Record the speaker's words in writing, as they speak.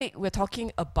we're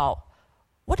talking about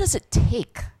what does it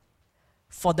take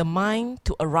for the mind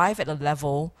to arrive at a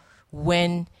level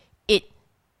when it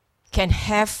can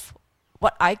have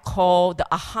what I call the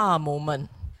aha moment,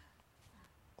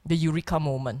 the eureka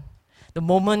moment, the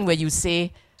moment where you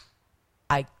say,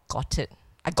 I got it.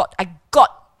 I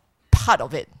got part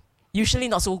of it. Usually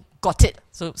not so got it,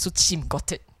 so chim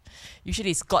got it.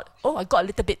 Usually it's got, oh, I got a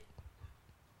little bit.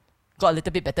 Got a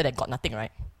little bit better than got nothing,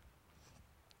 right?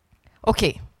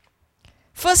 Okay.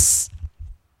 First,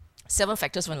 7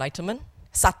 factors of enlightenment.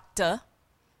 Satta,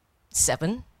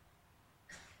 7.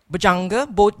 Bhujanga,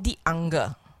 Bodhi,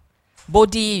 Anga.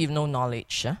 Bodhi, you know,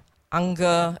 knowledge.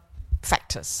 Anga,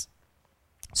 factors.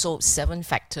 So 7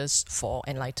 factors for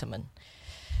enlightenment.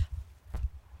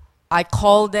 I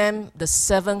call them the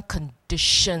 7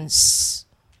 conditions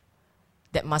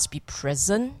that must be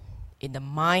present in the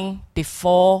mind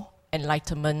before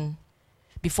enlightenment,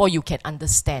 before you can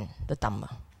understand the Dhamma.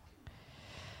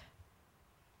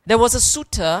 There was a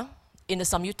sutta in the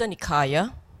Samyutta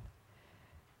Nikaya.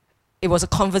 It was a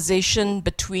conversation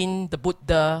between the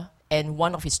Buddha and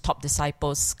one of his top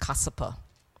disciples, Kassapa.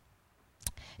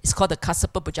 It's called the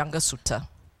Kassapa Bhujanga Sutta.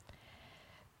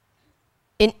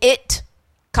 In it,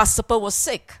 Kassapa was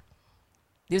sick.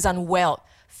 He was unwell,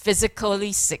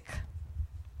 physically sick.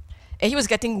 And he was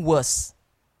getting worse.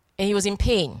 And he was in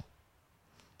pain.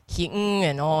 He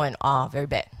and all and very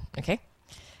bad. Okay?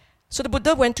 So the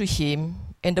Buddha went to him,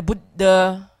 and the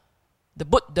Buddha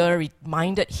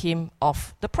reminded him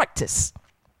of the practice.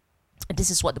 And this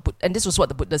was what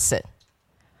the Buddha said.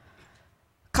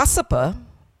 Kassapa,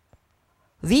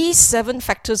 these 7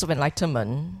 factors of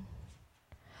enlightenment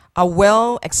are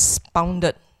well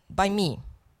expounded by me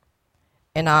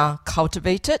and are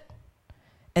cultivated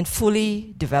and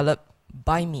fully developed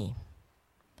by me.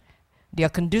 They are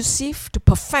conducive to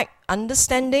perfect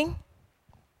understanding,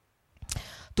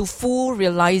 to full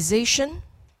realization,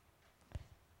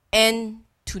 and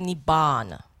to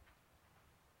Nibbana.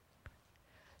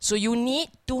 So you need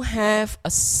to have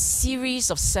a series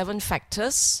of 7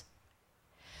 factors.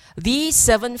 These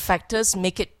 7 factors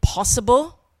make it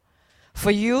possible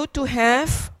for you to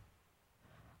have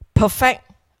perfect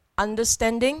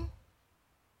understanding,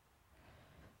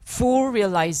 full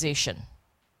realization,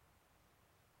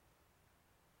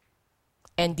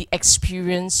 and the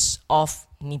experience of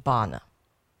Nibbana.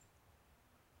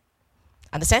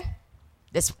 Understand?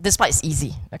 This part is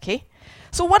easy, okay?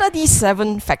 So what are these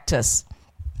 7 factors?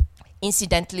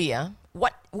 Incidentally,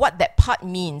 what that part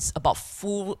means about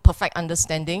full, perfect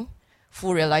understanding,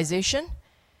 full realization,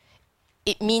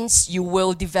 it means you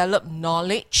will develop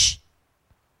knowledge,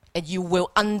 and you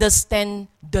will understand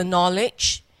the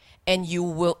knowledge, and you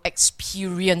will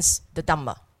experience the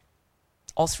Dhamma.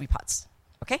 All 3 parts,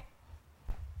 okay?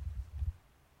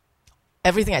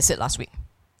 Everything I said last week.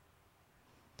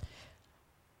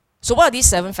 So what are these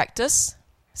 7 factors?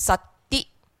 Sati,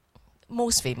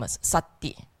 most famous,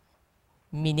 Sati,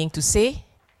 meaning to say,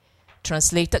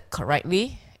 translated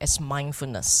correctly as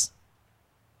mindfulness.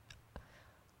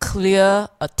 Clear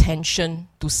attention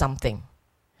to something.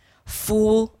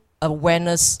 Full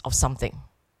awareness of something.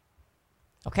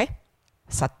 Okay?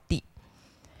 Sati.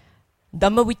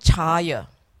 Dhammavichaya.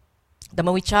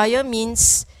 Dhammavichaya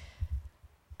means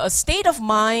a state of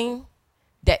mind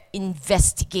that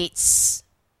investigates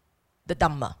the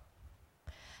Dhamma,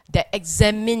 that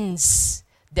examines,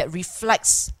 that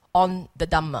reflects on the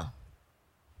Dhamma.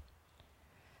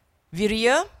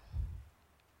 Virya,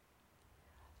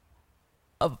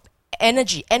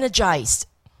 energy, energized.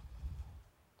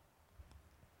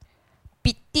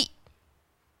 Piti,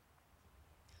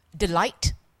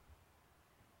 delight,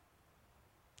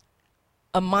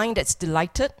 a mind that's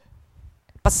delighted.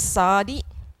 Passaddhi,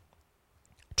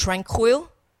 tranquil.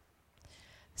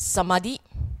 Samadhi,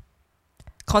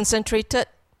 concentrated.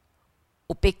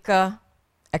 Upekkha,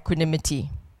 equanimity.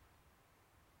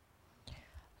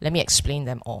 Let me explain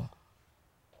them all.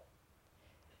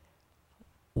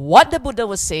 What the Buddha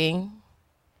was saying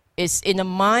is, in a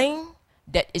mind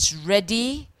that is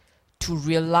ready to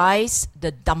realize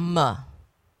the Dhamma,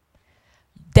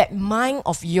 that mind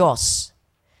of yours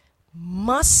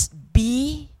must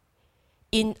be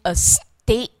in a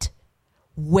state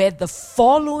where the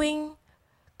following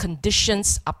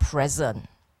conditions are present.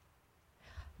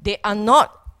 They are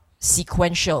not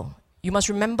sequential. You must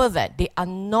remember that. They are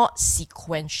not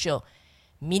sequential.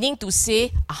 Meaning to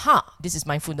say, aha, this is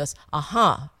mindfulness.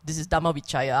 Aha, this is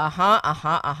Dhammavichaya.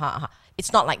 Aha.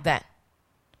 It's not like that.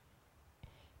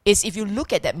 It's if you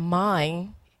look at that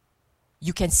mind,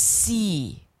 you can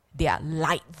see they are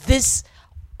like this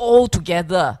all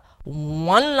together.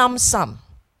 One lump sum.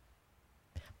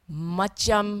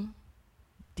 Macam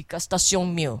Tiga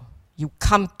station meal. You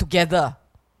come together.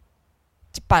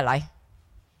 一摆来.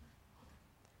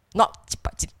 Not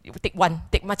you take one,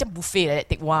 take macam buffet like that.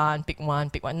 Take one, pick one,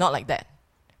 pick one. Not like that.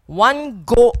 One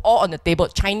go all on the table.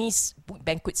 Chinese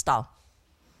banquet style.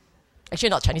 Actually,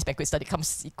 not Chinese banquet style. It comes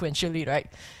sequentially, right?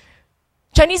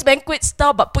 Chinese banquet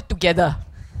style, but put together.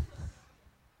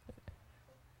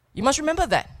 You must remember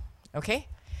that, okay?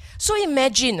 So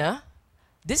imagine,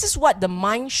 this is what the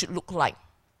mind should look like.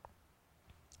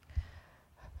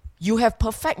 You have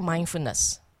perfect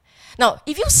mindfulness. Now,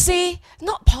 if you say,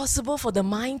 not possible for the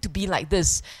mind to be like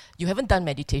this, you haven't done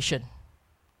meditation.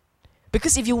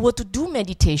 Because if you were to do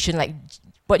meditation like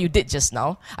what you did just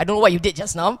now, I don't know what you did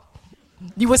just now.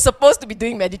 You were supposed to be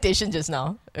doing meditation just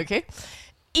now, okay?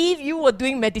 If you were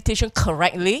doing meditation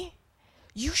correctly,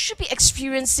 you should be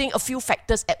experiencing a few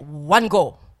factors at one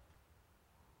go,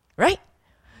 right?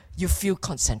 You feel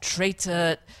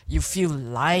concentrated, you feel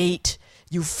light,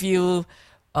 you feel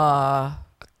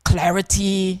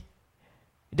clarity,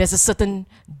 there's a certain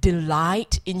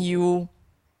delight in you.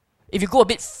 If you go a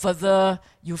bit further,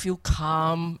 you feel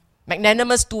calm,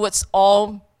 magnanimous towards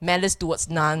all, malice towards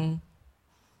none.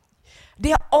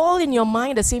 They are all in your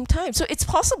mind at the same time, so it's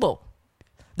possible.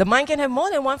 The mind can have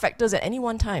more than one factors at any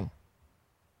one time.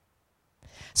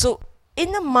 So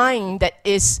in a mind that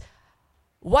is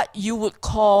what you would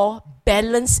call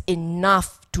balanced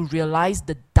enough to realize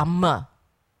the Dhamma,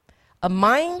 a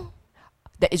mind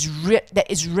that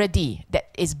is ready, that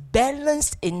is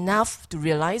balanced enough to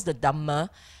realize the Dhamma,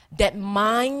 that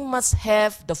mind must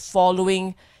have the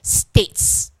following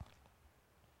states.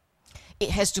 It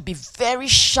has to be very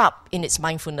sharp in its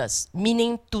mindfulness,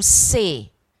 meaning to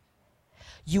say,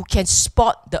 you can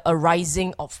spot the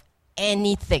arising of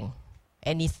anything,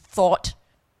 any thought,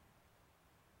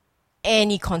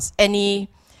 any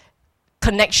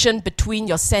connection between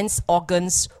your sense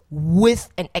organs with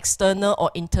an external or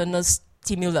internal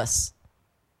stimulus.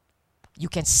 You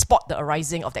can spot the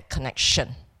arising of that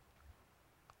connection.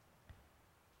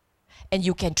 And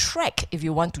you can track if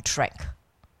you want to track.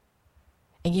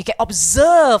 And you can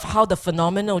observe how the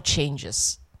phenomenon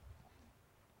changes.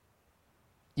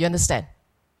 You understand?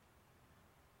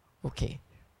 Okay.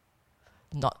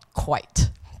 Not quite.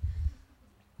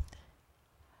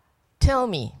 Tell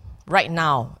me, right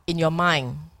now, in your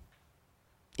mind,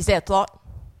 is there a thought?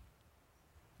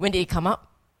 When did it come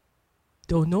up?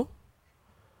 Don't know.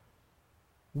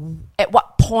 At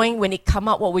what point when it come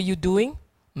up, what were you doing?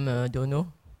 Don't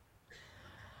know.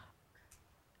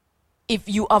 If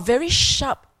you are very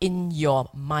sharp in your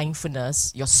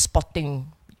mindfulness, your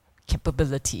spotting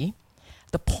capability,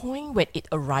 the point when it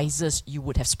arises, you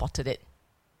would have spotted it.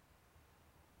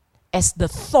 As the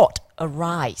thought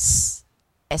arises,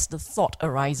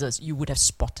 you would have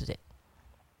spotted it.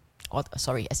 Or,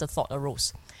 sorry, as the thought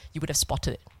arose, you would have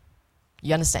spotted it.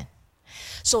 You understand?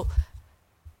 So,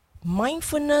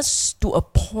 mindfulness to a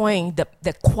point,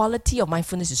 the quality of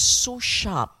mindfulness is so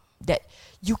sharp that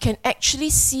you can actually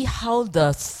see how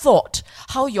the thought,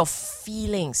 how your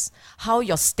feelings, how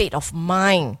your state of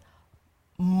mind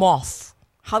morph,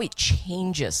 how it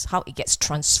changes, how it gets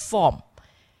transformed.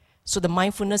 So the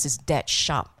mindfulness is that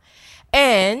sharp.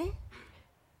 And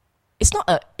it's not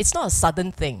a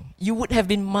sudden thing. You would have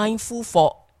been mindful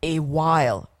for a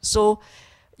while. So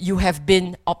you have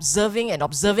been observing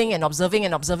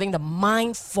the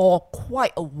mind for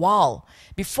quite a while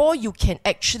before you can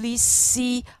actually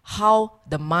see how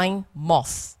the mind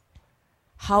morphs,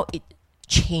 how it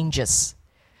changes.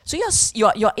 So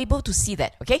you're able to see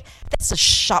that, okay? That's the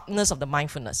sharpness of the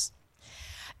mindfulness.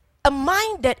 A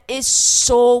mind that is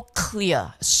so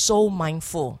clear, so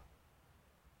mindful,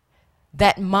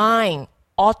 that mind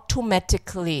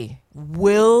automatically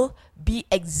will be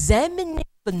examining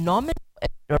phenomena as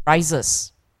it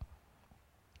arises.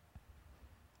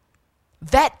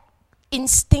 That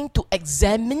instinct to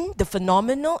examine the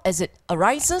phenomenon as it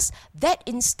arises, that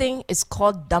instinct is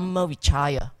called Dhamma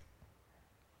Vichaya.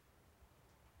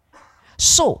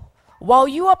 So, while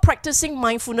you are practicing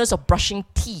mindfulness of brushing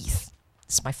teeth,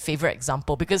 it's my favorite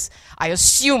example because I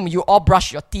assume you all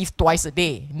brush your teeth twice a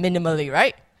day, minimally,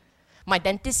 right? My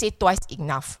dentist said twice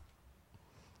enough,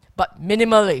 but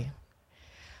minimally.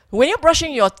 When you're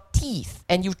brushing your teeth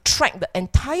and you track the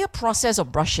entire process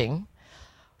of brushing,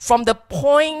 from the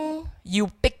point you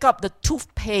pick up the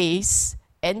toothpaste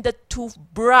and the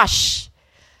toothbrush,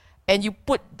 and you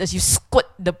squirt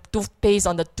the toothpaste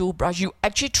on the toothbrush, you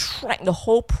actually track the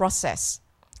whole process.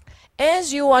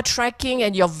 As you are tracking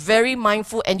and you're very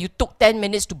mindful and you took 10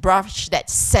 minutes to brush that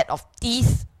set of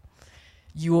teeth,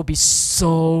 you will be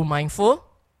so mindful.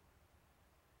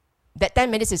 That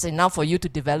 10 minutes is enough for you to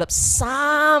develop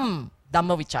some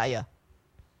Dhamma Vichaya.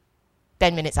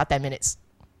 10 minutes, 10 minutes.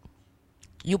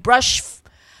 You brush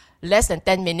less than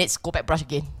 10 minutes, go back, brush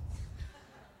again.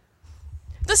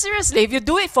 No, seriously, if you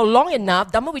do it for long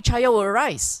enough, Dhamma Vichaya will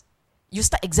arise. You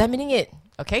start examining it,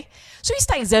 okay? So you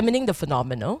start examining the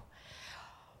phenomenon.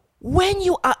 When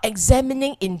you are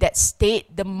examining in that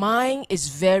state, the mind is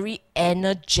very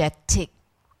energetic.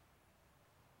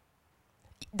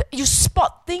 You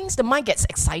spot things, the mind gets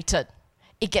excited.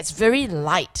 It gets very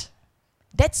light.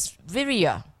 That's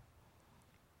virya.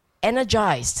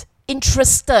 Energized,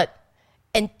 interested,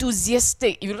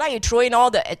 enthusiastic. You like, you throw in all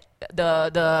the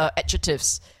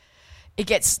adjectives. It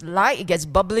gets light, it gets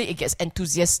bubbly, it gets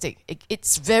enthusiastic.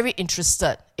 It's very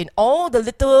interested in all the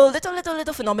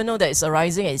little phenomena that is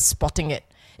arising, and it's spotting it.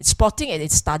 It's spotting and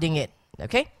it's studying it.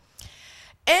 Okay?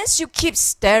 As you keep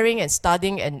staring and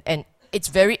studying and it's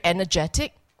very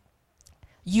energetic,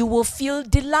 you will feel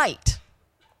delight.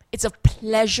 It's a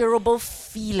pleasurable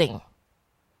feeling.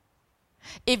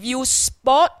 If you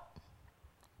spot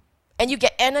and you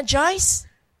get energized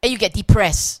and you get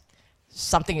depressed,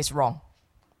 something is wrong.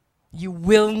 You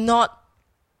will not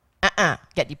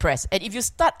get depressed. And if you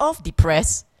start off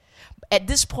depressed, at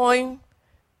this point,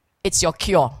 it's your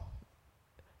cure.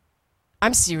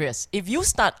 I'm serious. If you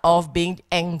start off being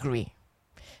angry,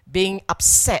 being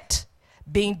upset,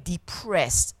 being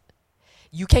depressed,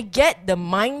 you can get the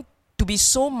mind to be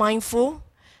so mindful,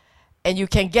 and you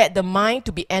can get the mind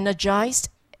to be energized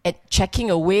and checking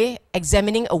away,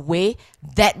 examining away.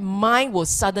 That mind will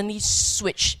suddenly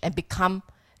switch and become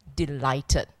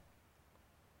delighted.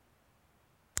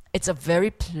 It's a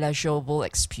very pleasurable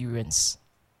experience.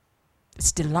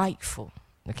 It's delightful,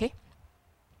 okay?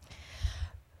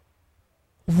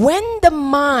 When the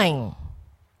mind,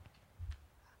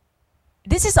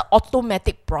 this is an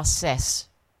automatic process.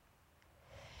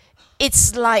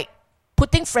 It's like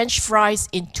putting French fries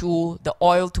into the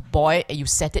oil to boil, and you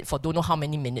set it for don't know how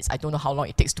many minutes. I don't know how long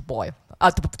it takes to boil,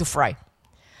 to fry.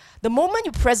 The moment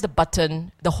you press the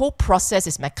button, the whole process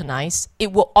is mechanized.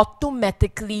 It will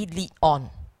automatically lead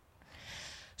on.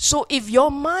 So if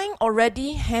your mind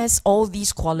already has all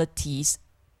these qualities,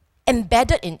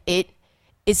 embedded in it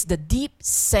is the deep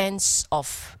sense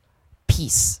of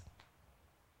peace.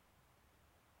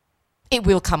 It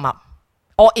will come up,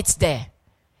 or it's there.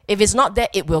 If it's not there,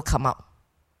 it will come up.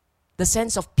 The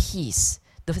sense of peace,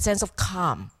 the sense of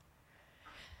calm.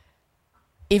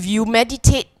 If you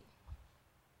meditate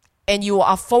and you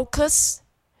are focused,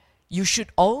 you should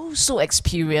also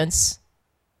experience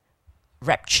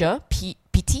rapture,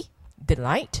 piti,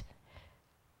 delight,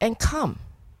 and calm,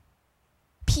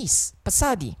 peace,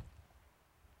 passaddhi.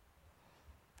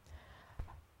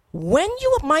 When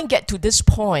your mind get to this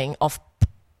point of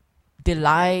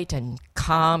delight and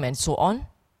calm and so on,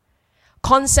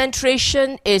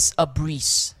 concentration is a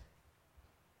breeze.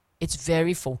 It's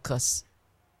very focused.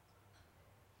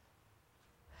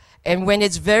 And when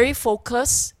it's very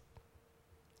focused,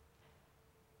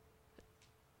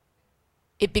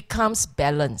 it becomes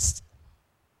balanced.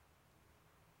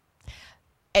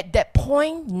 At that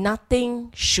point,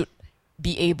 nothing should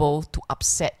be able to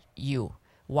upset you.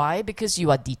 Why? Because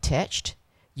you are detached,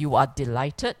 you are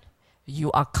delighted,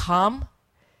 you are calm.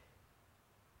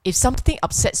 If something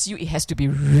upsets you, it has to be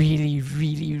really,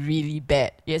 really, really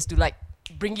bad. It has to like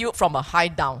bring you from a high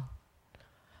down.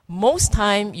 Most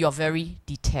time, you are very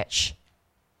detached.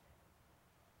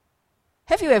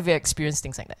 Have you ever experienced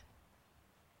things like that?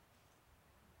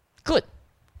 Good.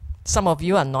 Some of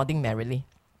you are nodding merrily.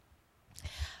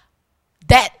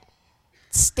 That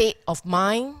state of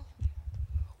mind,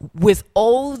 with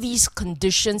all these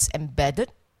conditions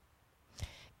embedded,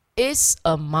 is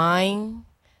a mind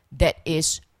that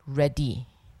is ready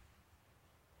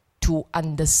to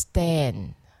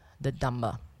understand the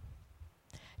Dhamma.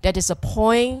 That is a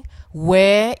point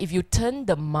where if you turn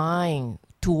the mind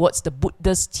towards the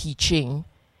Buddha's teaching,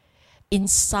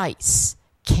 insights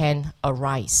can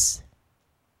arise.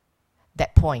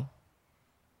 That point.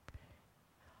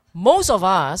 Most of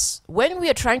us, when we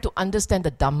are trying to understand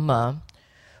the Dhamma,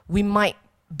 we might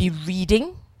be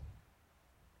reading.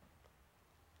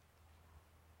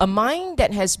 A mind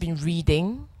that has been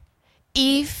reading,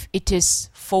 if it is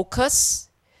focused,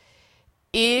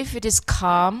 if it is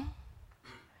calm,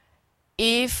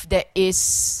 if there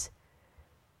is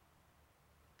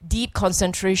deep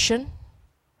concentration,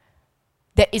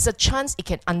 there is a chance it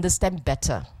can understand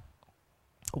better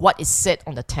what is said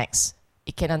on the text.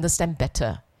 It can understand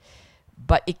better.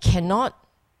 But it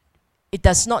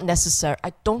does not necessarily,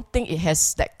 I don't think it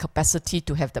has that capacity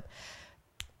to have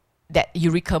that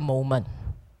eureka moment.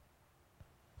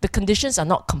 The conditions are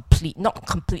not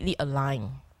completely aligned.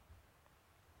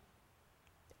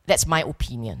 That's my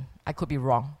opinion. I could be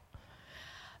wrong.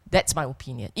 That's my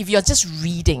opinion. If you're just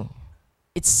reading,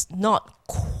 it's not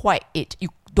quite it. You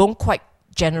don't quite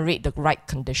generate the right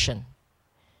condition.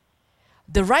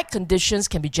 The right conditions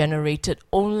can be generated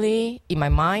only in my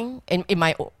mind, in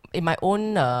my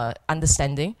own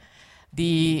understanding.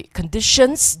 These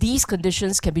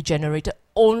conditions can be generated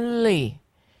only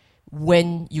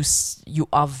when you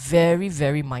are very,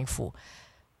 very mindful.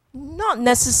 Not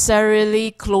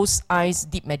necessarily closed eyes,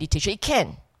 deep meditation. It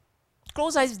can.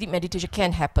 Closed eyes, deep meditation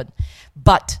can happen.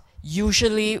 But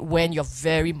usually when you're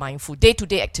very mindful,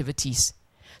 day-to-day activities.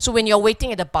 So when you're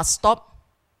waiting at the bus stop,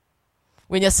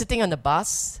 when you're sitting on the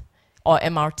bus or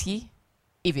MRT,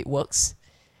 if it works,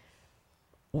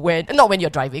 not when you're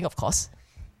driving, of course,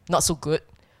 not so good.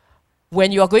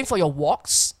 When you are going for your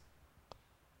walks,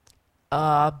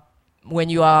 when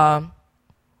you are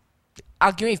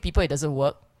arguing with people, it doesn't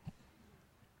work.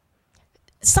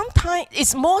 Sometimes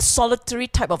it's more solitary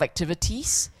type of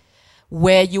activities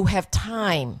where you have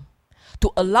time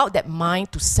to allow that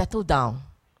mind to settle down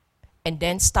and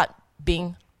then start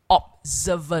being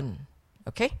observant.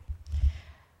 Okay?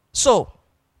 So,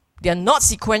 they are not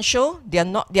sequential, they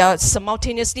are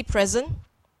simultaneously present,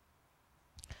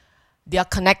 they are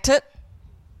connected,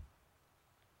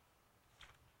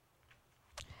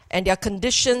 and their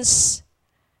conditions,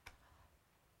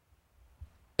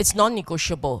 it's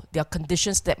non-negotiable. There are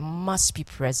conditions that must be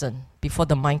present before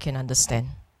the mind can understand.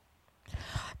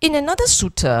 In another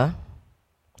sutta,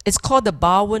 it's called the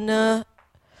Bhavana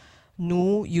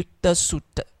Nuyutta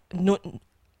Sutta.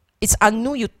 It's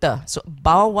Anuyutta, so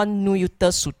Bhavanuyutta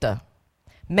Sutta.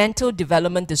 Mental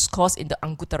Development Discourse in the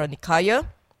Anguttara Nikaya.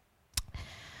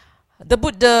 The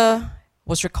Buddha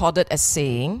was recorded as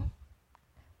saying,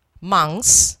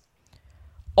 monks,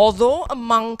 although a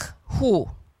monk who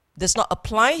does not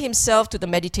apply himself to the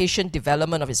meditation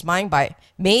development of his mind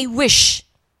may wish.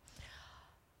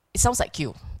 It sounds like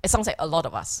you. It sounds like a lot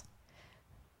of us.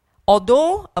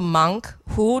 Although a monk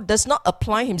who does not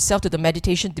apply himself to the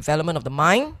meditation development of the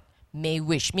mind may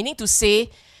wish. Meaning to say,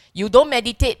 you don't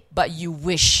meditate, but you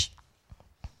wish.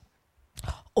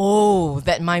 Oh,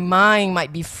 that my mind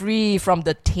might be free from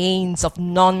the taints of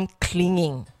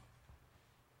non-clinging.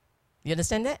 You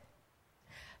understand that?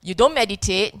 You don't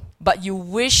meditate, but you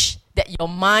wish that your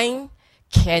mind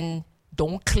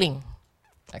don't cling.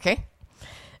 Okay?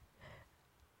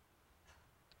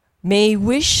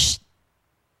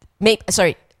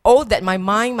 Oh, that my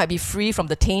mind might be free from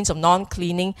the taints of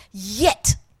non-clinging,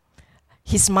 yet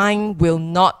his mind will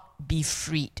not be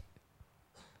freed.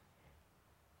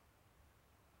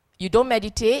 You don't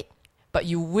meditate, but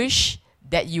you wish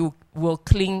that you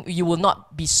will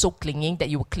not be so clinging, that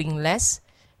you will cling less,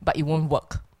 but it won't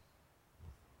work.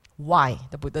 Why?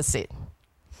 The Buddha said.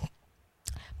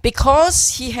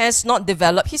 Because he has not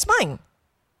developed his mind.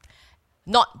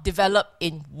 Not developed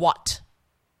in what?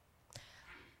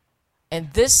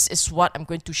 And this is what I'm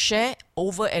going to share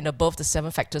over and above the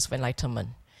 7 factors of enlightenment.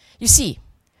 You see,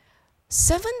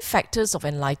 7 factors of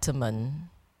enlightenment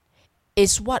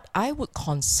is what I would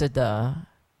consider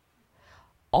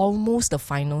almost the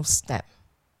final step.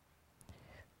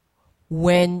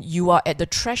 When you are at the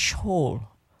threshold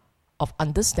of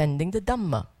understanding the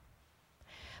Dhamma.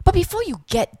 But before you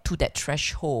get to that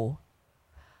threshold,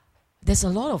 there's a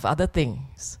lot of other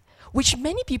things which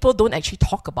many people don't actually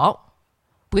talk about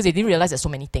because they didn't realize there's so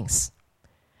many things.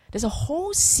 There's a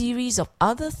whole series of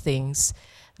other things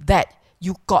that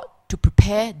you got to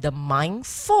prepare the mind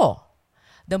for.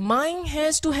 The mind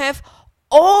has to have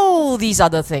all these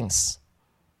other things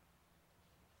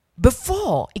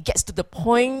before it gets to the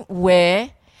point where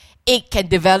it can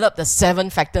develop the 7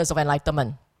 factors of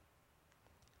enlightenment.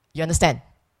 You understand?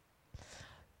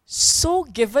 So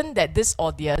given that this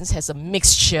audience has a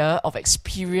mixture of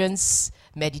experienced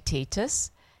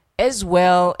meditators as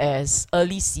well as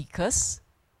early seekers,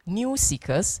 new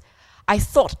seekers, I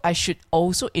thought I should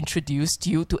also introduce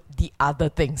you to the other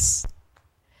things.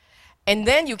 And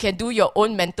then you can do your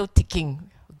own mental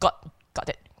ticking. Got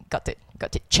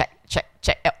it, check.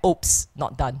 Oops,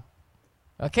 not done.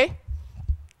 Okay?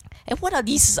 And what are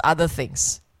these other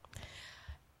things?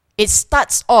 It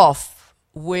starts off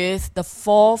with the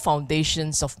 4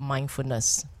 foundations of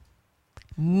mindfulness.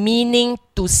 Meaning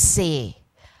to say,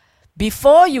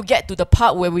 before you get to the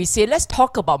part where we say, let's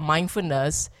talk about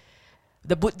mindfulness,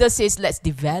 the Buddha says, let's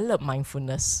develop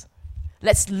mindfulness.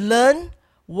 Let's learn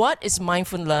what is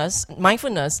mindfulness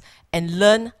and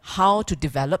learn how to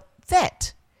develop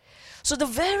that. So the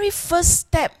very first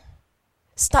step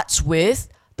starts with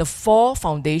the 4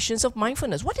 foundations of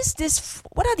mindfulness. What is this?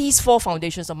 What are these 4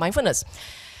 foundations of mindfulness?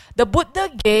 The Buddha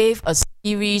gave a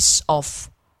series of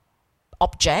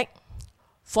objects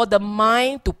for the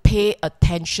mind to pay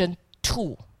attention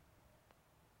to.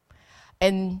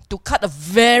 And to cut a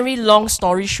very long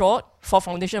story short, for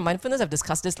Foundation of Mindfulness, I've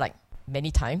discussed this like many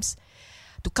times.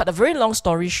 To cut a very long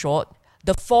story short,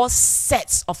 the 4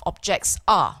 sets of objects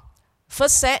are: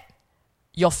 first set,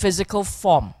 your physical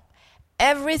form.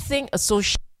 Everything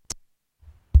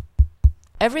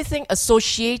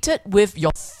associated with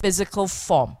your physical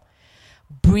form.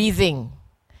 Breathing,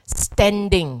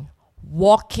 standing,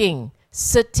 walking,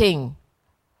 sitting,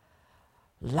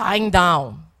 lying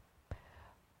down.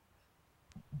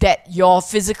 That your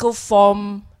physical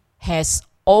form has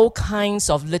all kinds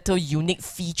of little unique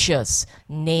features: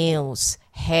 nails,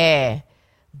 hair,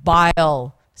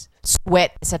 bile,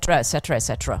 sweat, etc., etc.,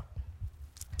 etc.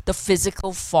 The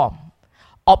physical form.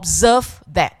 Observe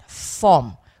that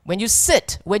form. When you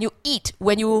sit, when you eat,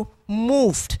 when you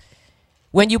moved,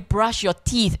 when you brush your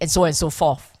teeth, and so on and so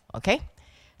forth. Okay?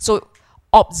 So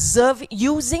observe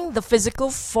using the physical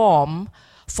form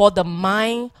for the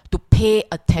mind to pay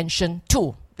attention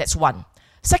to. That's one.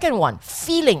 Second one,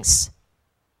 feelings.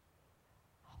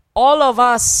 All of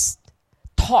us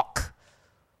talk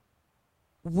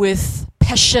with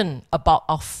passion about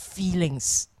our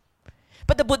feelings.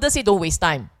 But the Buddha said don't waste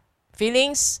time.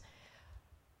 Feelings,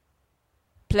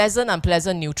 pleasant,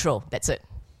 unpleasant, neutral. That's it.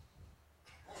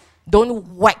 Don't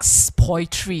wax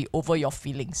poetry over your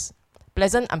feelings.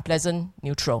 Pleasant, unpleasant,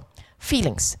 neutral.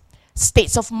 Feelings.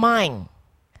 States of mind.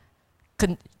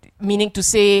 Meaning to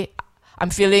say, I'm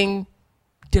feeling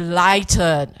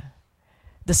delighted.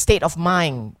 The state of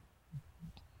mind.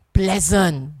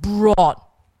 Pleasant, broad.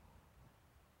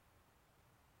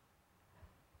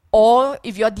 Or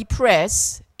if you're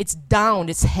depressed, it's down,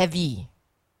 it's heavy.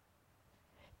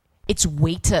 It's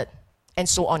weighted, and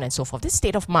so on and so forth. This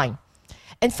state of mind.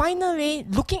 And finally,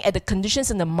 looking at the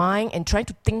conditions in the mind and trying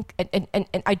to think and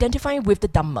identifying with the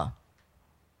Dhamma.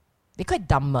 They call it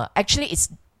Dhamma. Actually,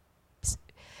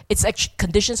 it's actually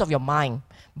conditions of your mind.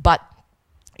 But,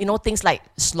 things like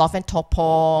sloth and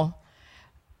torpor,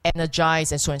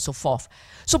 energize, and so on and so forth.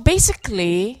 So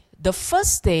basically, the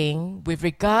first thing with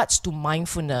regards to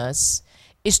mindfulness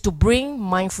is to bring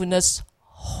mindfulness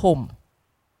home.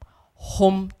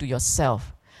 Home to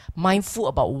yourself. Mindful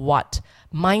about what?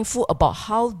 Mindful about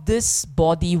how this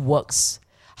body works,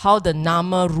 how the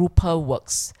nama rupa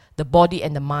works, the body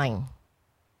and the mind.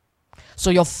 So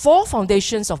your 4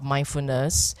 foundations of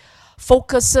mindfulness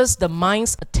focuses the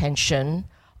mind's attention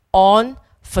on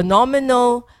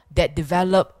phenomena that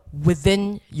develop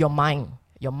within your mind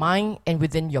and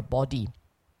within your body.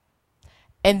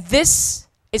 And this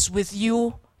is with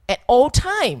you at all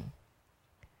time.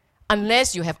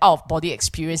 Unless you have out-of-body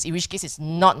experience, in which case it's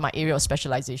not my area of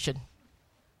specialization.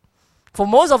 For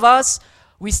most of us,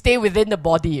 we stay within the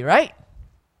body, right?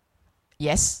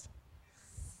 Yes?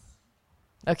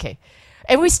 Okay.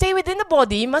 And we stay within the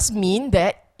body must mean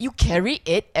that you carry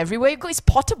it everywhere you go. It's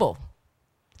portable.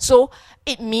 So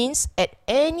it means at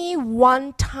any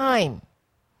one time,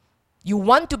 you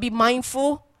want to be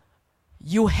mindful,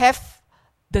 you have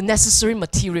the necessary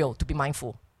material to be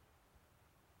mindful.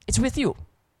 It's with you.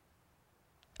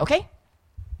 Okay?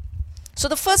 So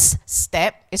the first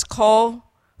step is called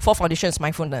 4 foundations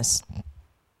mindfulness.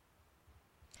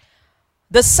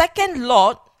 The second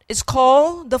lot is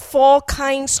called the 4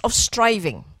 kinds of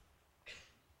striving.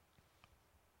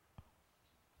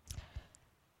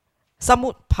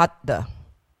 Samutpada.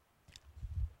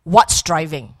 What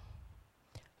striving?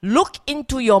 Look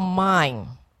into your mind.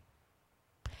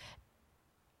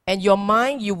 And your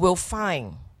mind you will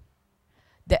find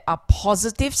there are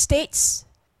positive states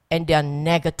and there are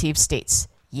negative states.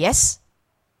 Yes?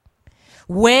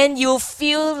 When you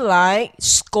feel like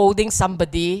scolding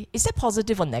somebody, is that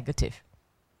positive or negative?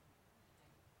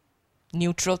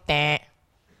 Neutral.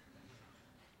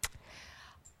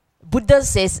 Buddha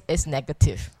says it's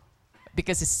negative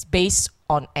because it's based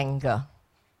on anger.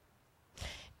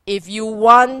 If you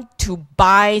want to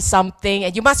buy something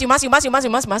and you must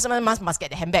get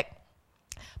the handbag.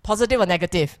 Positive or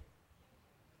negative?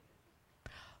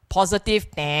 Positive,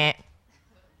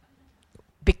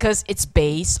 because it's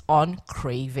based on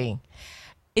craving.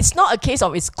 It's not a case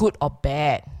of it's good or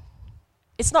bad.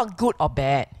 It's not good or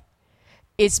bad.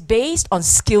 It's based on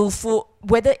skillful,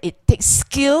 whether it takes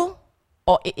skill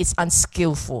or it is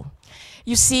unskillful.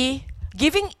 You see,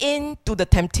 giving in to the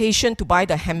temptation to buy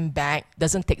the handbag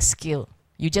doesn't take skill.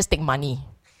 You just take money.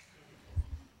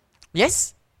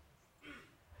 Yes?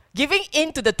 Giving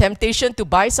in to the temptation to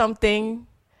buy something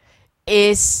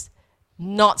is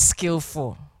not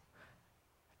skillful.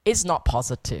 It's not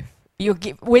positive.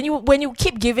 When you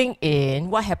keep giving in,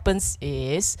 what happens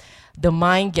is the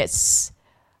mind gets,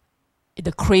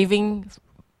 the craving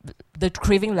the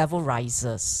craving level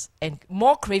rises. And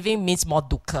more craving means more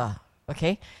dukkha.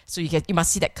 Okay? So you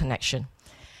must see that connection.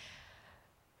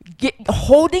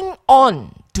 Holding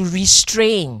on to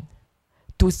restrain,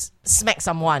 to smack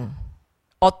someone,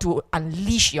 or to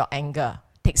unleash your anger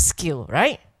takes skill,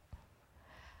 right?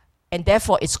 And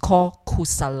therefore it's called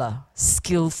kusala,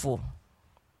 skillful.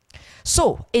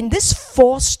 So in this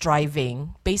 4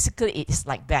 striving, basically it is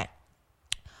like that.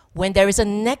 When there is a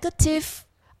negative,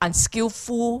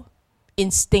 unskillful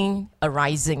instinct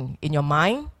arising in your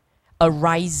mind,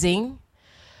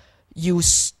 you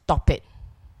stop it.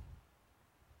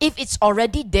 If it's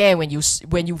already there, when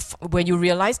you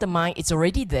realize the mind, it's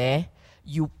already there,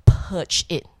 you purge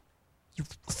it. You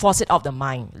force it out of the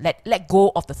mind. Let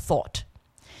go of the thought.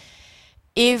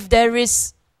 If there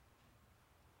is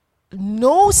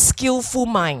no skillful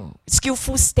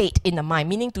state in the mind,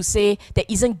 meaning to say there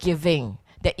isn't giving,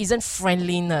 there isn't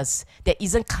friendliness, there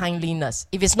isn't kindliness,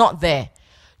 if it's not there,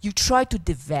 you try to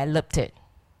develop it.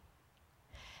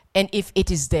 And if it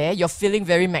is there, you're feeling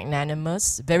very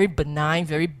magnanimous, very benign,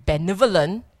 very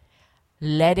benevolent,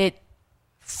 let it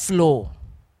flow.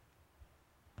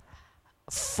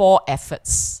 4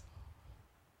 efforts.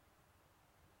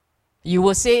 You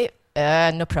will say,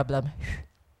 no problem.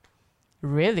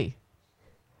 Really?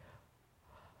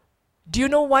 Do you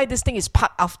know why this thing is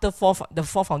part after the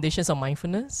 4 foundations of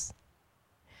mindfulness?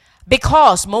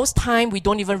 Because most time we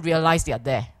don't even realize they are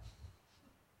there.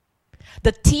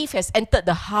 The thief has entered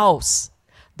the house.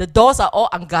 The doors are all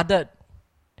unguarded.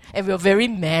 And we're very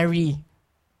merry.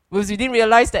 Because we didn't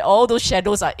realize that all those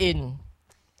shadows are in.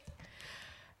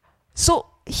 So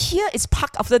here is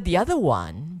part after the other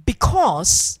one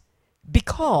because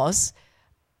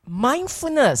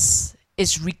mindfulness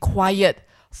is required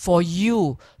for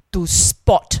you to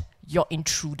spot your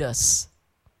intruders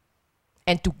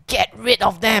and to get rid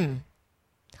of them,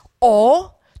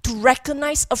 or to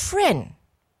recognize a friend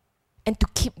and to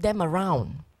keep them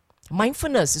around.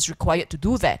 Mindfulness is required to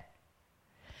do that.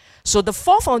 So the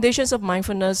 4 foundations of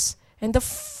mindfulness and the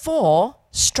 4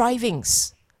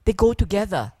 strivings, they go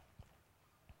together.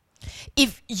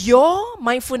 If your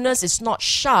mindfulness is not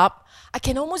sharp, I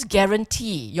can almost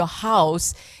guarantee your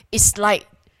house is like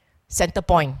Center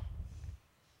Point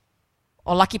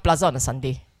or Lucky Plaza on a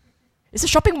Sunday. It's a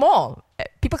shopping mall.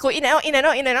 People go in and out, in and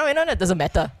out, in and out, in and out. It doesn't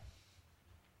matter.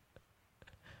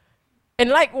 And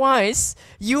likewise,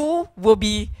 you will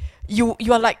be, you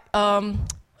are like,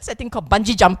 what's that thing called?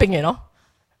 Bungee jumping, you know?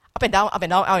 Up and down, up and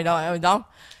down, up and down, up and down.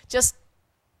 Just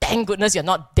thank goodness you're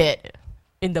not dead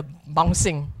in the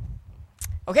bouncing.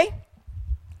 Okay?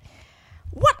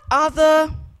 What other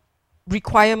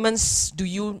requirements do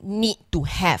you need to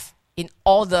have in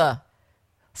order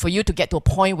for you to get to a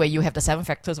point where you have the 7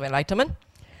 factors of enlightenment?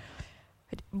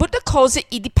 Buddha calls it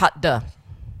iddhipada.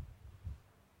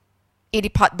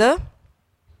 Iddhipada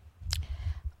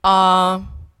are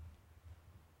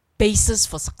basis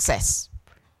for success.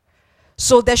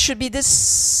 So there should be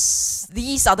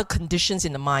these other conditions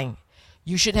in the mind.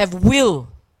 You should have will.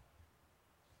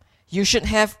 You should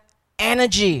have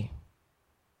energy.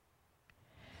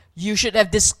 You should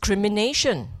have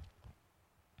discrimination.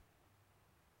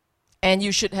 And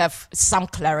you should have some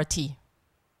clarity.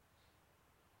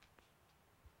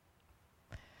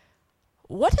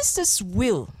 What is this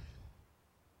will?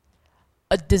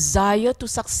 A desire to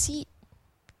succeed,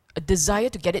 a desire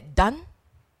to get it done,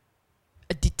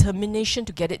 a determination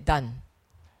to get it done.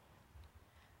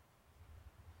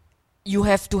 You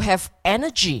have to have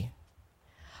energy.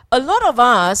 A lot of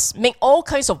us make all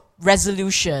kinds of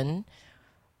resolution,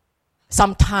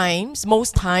 sometimes,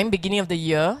 most time, beginning of the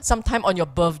year, sometime on your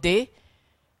birthday.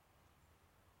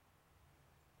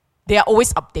 They are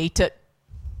always updated.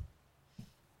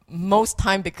 Most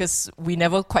time because we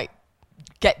never quite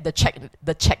get the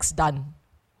checks done.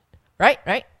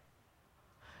 Right?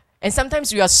 And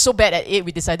sometimes we are so bad at it,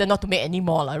 we decided not to make any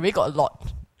more. We already got a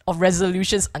lot of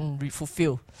resolutions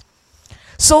unfulfilled.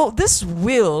 So this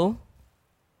will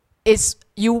is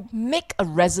you make a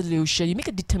resolution, you make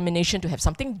a determination to have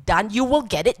something done, you will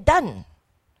get it done.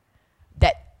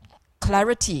 That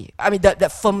clarity,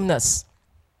 that firmness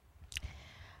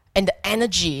and the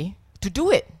energy to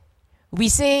do it. We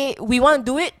say we want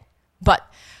to do it, but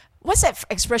what's that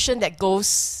expression that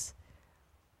goes,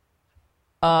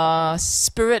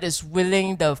 spirit is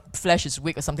willing, the flesh is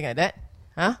weak, or something like that?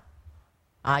 Huh?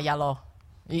 Yeah lor.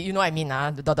 You know what I mean,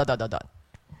 dot.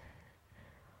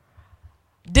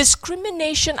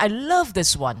 Discrimination, I love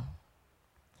this one.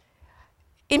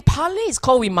 In Pali, it's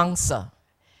called vimamsa.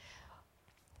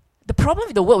 The problem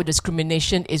with the word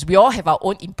discrimination is we all have our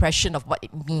own impression of what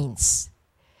it means.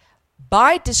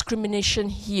 By discrimination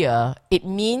here, it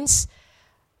means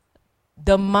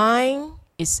the mind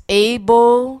is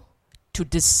able to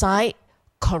decide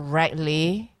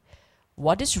correctly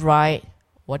what is right,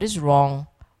 what is wrong,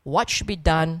 what should be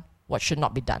done, what should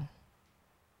not be done.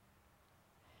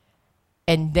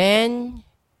 And then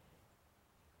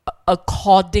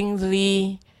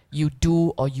accordingly, you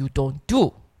do or you don't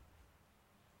do.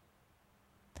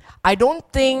 I don't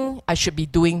think I should be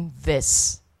doing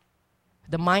this.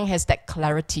 The mind has that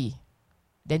clarity.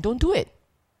 Then don't do it.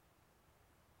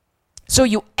 So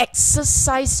you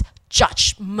exercise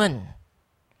judgment,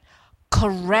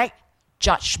 correct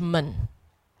judgment.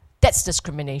 That's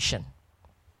discrimination.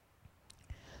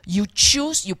 You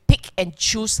pick and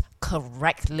choose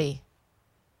correctly.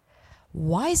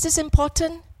 Why is this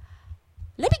important?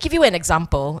 Let me give you an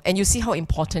example and you see how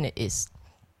important it is.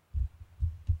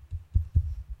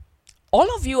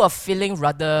 All of you are feeling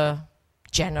rather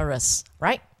generous,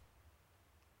 right?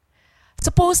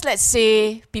 Suppose, let's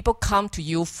say, people come to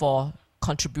you for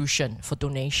contribution, for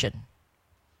donation.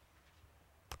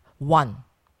 1,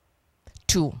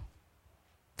 2,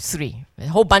 3. A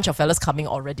whole bunch of fellas coming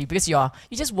already because you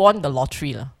just won the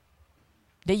lottery.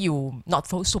 Then you not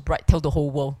so bright, tell the whole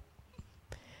world.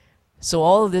 So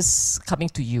all this coming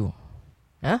to you.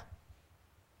 Huh?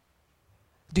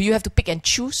 Do you have to pick and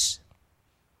choose?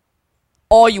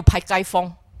 Or you pai kai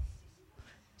fong?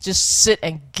 Just sit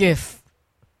and give.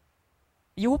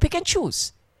 You will pick and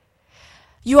choose.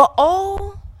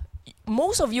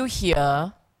 Most of you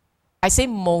here, I say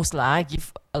most lah, I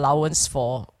give allowance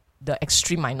for the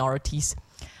extreme minorities.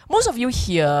 Most of you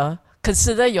here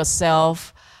consider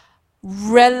yourself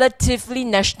relatively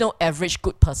national average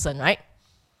good person, right?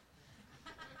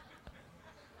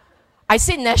 I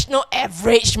say national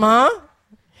average, ma.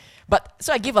 But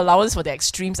so I give allowance for the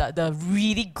extremes, the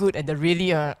really good and the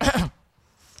really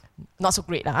not so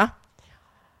great.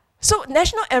 So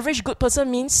national average good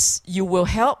person means you will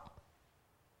help.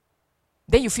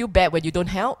 Then you feel bad when you don't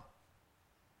help.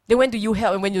 Then when do you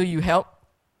help and when do you help?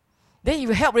 Then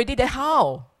you help already, then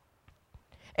how?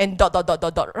 And ...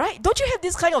 right? Don't you have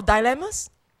this kind of dilemmas?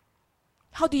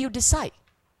 How do you decide?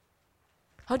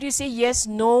 How do you say yes,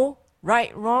 no,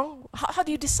 right, wrong? How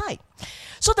do you decide?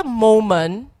 So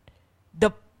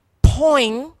the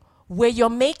point where you're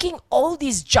making all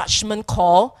these judgment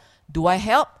call, do I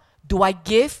help? Do I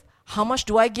give? How much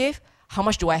do I give? How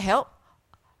much do I help?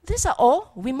 These are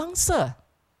all vimangsa.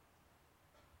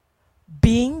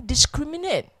 Being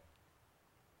discriminate.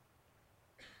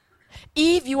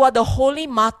 If you are the holy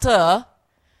martyr,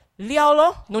 liao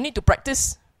lo, no need to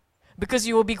practice. Because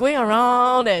you will be going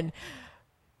around and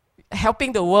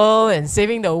helping the world and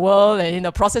saving the world and in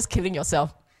the process killing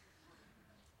yourself.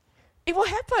 It will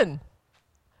happen.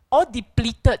 All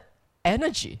depleted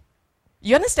energy.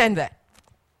 You understand that?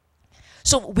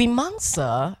 So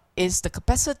vimangsa is the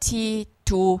capacity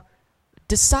to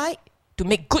decide, to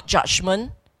make good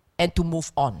judgment, and to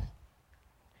move on.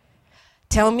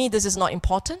 Tell me this is not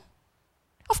important?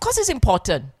 Of course it's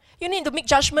important. You need to make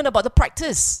judgment about the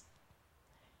practice.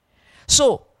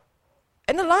 So,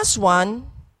 and the last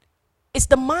one is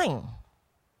the mind.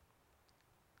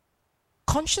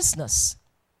 Consciousness.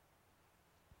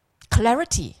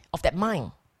 Clarity of that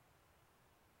mind.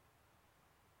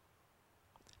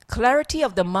 Clarity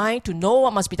of the mind to know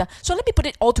what must be done. So let me put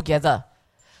it all together.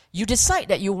 You decide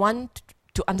that you want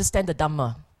to understand the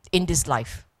Dhamma in this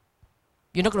life.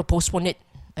 You're not going to postpone it.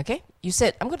 Okay? You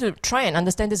said, I'm going to try and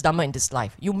understand this Dhamma in this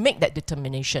life. You make that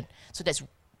determination. So that's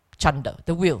chanda,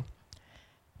 the will.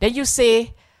 Then you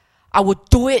say, I will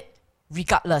do it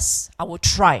regardless. I will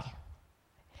try.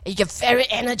 And you get very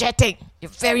energetic.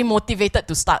 You're very motivated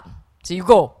to start. So you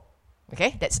go.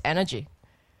 Okay? That's energy.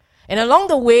 And along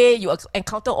the way, you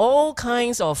encounter all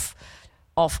kinds of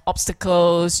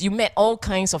obstacles. You met all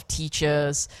kinds of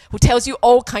teachers who tells you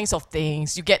all kinds of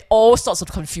things. You get all sorts of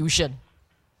confusion.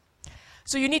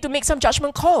 So you need to make some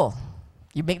judgment call.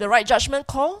 You make the right judgment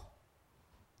call.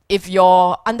 If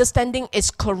your understanding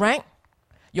is correct,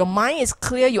 your mind is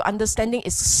clear, your understanding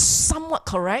is somewhat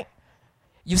correct,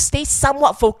 you stay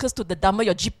somewhat focused to the Dhamma,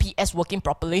 your GPS working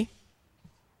properly,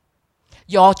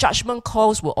 your judgment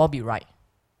calls will all be right.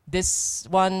 This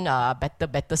one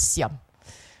better siam.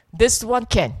 This one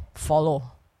can follow.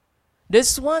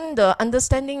 This one, the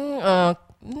understanding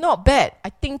not bad,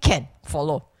 I think can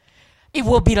follow. It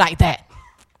will be like that.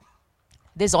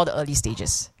 These are all the early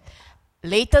stages.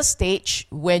 Later stage,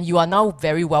 when you are now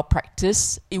very well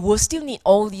practiced, it will still need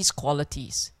all these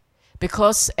qualities.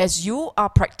 Because as you are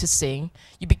practicing,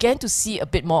 you begin to see a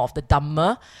bit more of the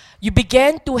Dhamma. You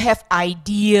begin to have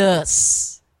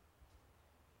ideas.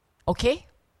 Okay?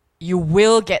 You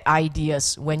will get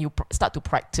ideas when you start to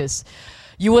practice.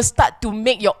 You will start to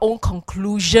make your own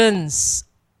conclusions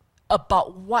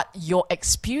about what your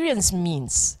experience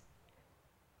means.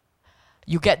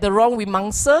 You get the wrong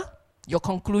vimamsa, your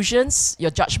conclusions, your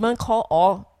judgment call,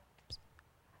 or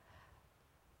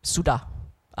sudah.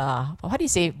 How do you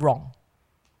say wrong?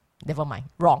 Never mind,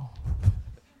 wrong.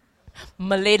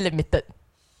 Malay Limited.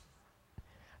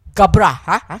 Gabra,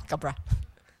 Gabra.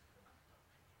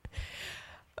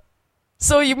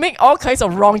 So you make all kinds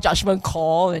of wrong judgment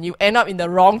call and you end up in the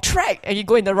wrong track and you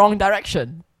go in the wrong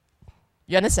direction.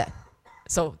 You understand?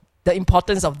 So the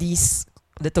importance of these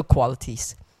little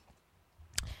qualities.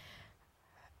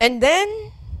 And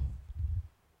then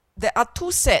there are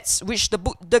two sets which the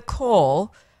Buddha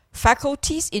call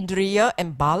faculties, indriya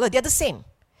and bala. They are the same.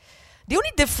 The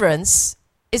only difference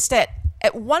is that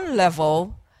at one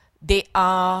level, they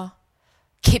are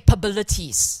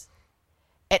capabilities.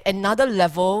 At another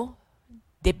level,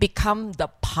 they become the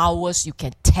powers you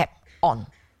can tap on.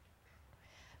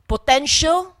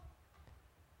 Potential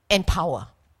and power,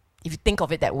 if you think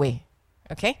of it that way.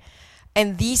 Okay?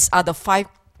 And these are the five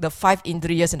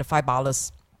indriyas and the 5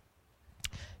 balas.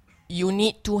 You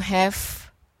need to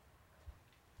have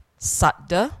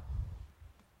saddha,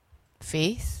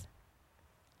 faith,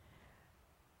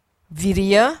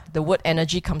 virya, the word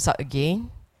energy comes out again,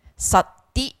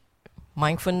 sati,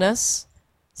 mindfulness,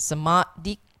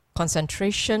 samadhi,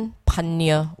 concentration,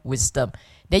 panya, wisdom.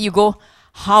 There you go.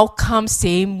 How come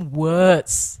same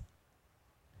words?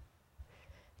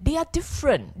 They are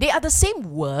different. They are the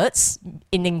same words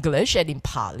in English and in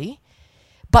Pali,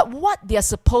 but what they are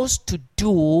supposed to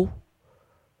do,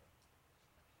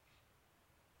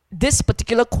 this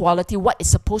particular quality, what it's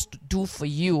supposed to do for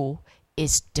you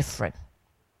is different.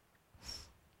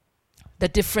 The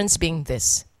difference being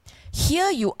this. Here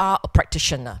you are a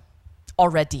practitioner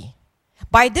already.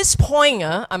 By this point,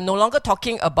 I'm no longer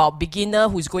talking about beginner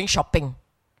who's going shopping.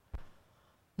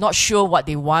 Not sure what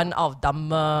they want out of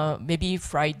Dhamma. Maybe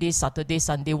Friday, Saturday,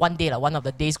 Sunday, one day, one of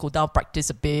the days, go down, practice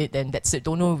a bit, and that's it.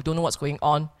 Don't know what's going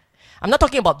on. I'm not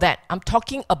talking about that. I'm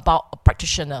talking about a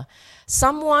practitioner.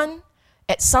 Someone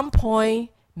at some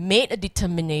point made a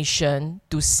determination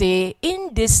to say, in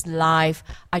this life,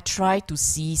 I try to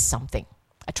see something.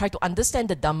 I try to understand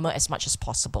the Dhamma as much as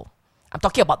possible. I'm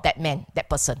talking about that man, that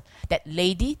person, that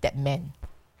lady, that man.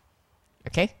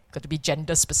 Okay? Got to be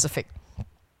gender specific.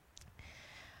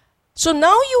 So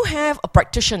now you have a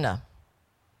practitioner.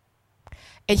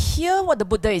 And here what the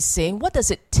Buddha is saying, what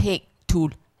does it take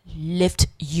to lift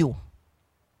you?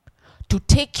 To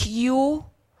take you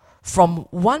from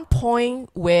one point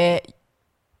where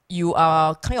you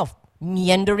are kind of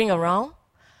meandering around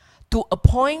to a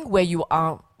point where you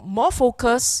are more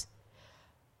focused,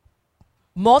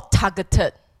 more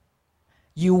targeted.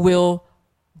 You will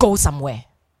go somewhere.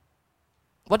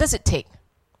 What does it take?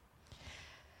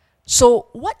 So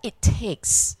what it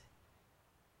takes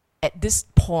at this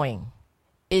point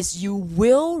is you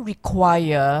will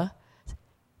require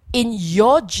in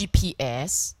your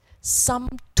GPS some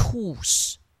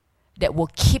tools that will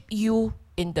keep you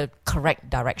in the correct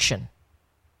direction.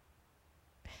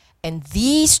 And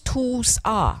these tools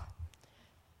are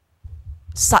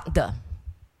saddha.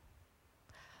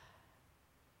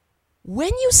 When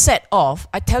you set off,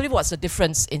 I tell you what's the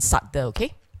difference in saddha,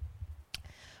 okay?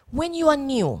 When you are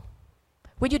new,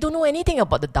 when you don't know anything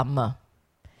about the Dhamma,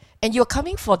 and you're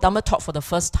coming for Dhamma talk for the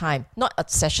first time, not a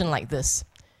session like this.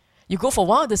 You go for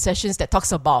one of the sessions that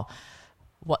talks about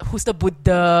who's the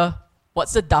Buddha,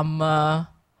 what's the Dhamma,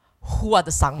 who are the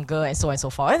Sangha, and so on and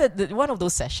so forth. One of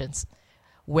those sessions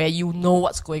where you know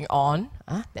what's going on,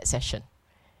 that session.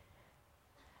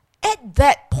 At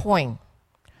that point,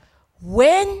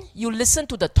 when you listen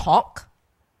to the talk,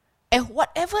 and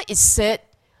whatever is said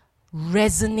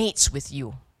resonates with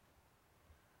you,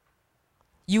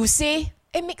 you say,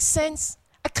 it makes sense.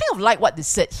 I kind of like what they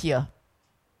said here.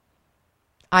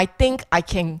 I think I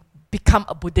can become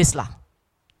a Buddhist lah.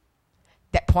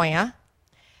 That point,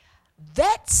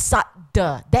 that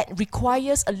saddha, that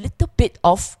requires a little bit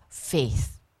of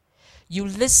faith. You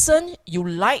listen, you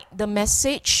like the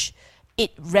message,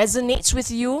 it resonates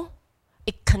with you,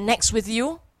 it connects with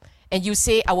you, and you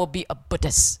say, I will be a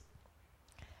Buddhist.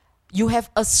 You have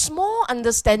a small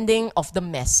understanding of the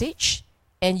message,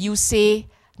 and you say,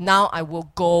 now I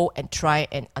will go and try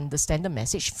and understand the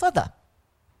message further.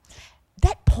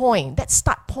 That point, that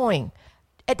start point,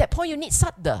 at that point you need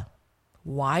saddha.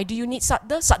 Why do you need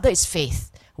saddha? Saddha is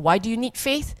faith. Why do you need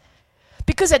faith?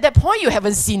 Because at that point you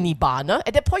haven't seen Nibbana.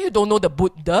 At that point you don't know the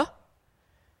Buddha.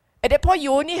 At that point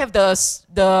you only have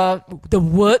the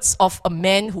words of a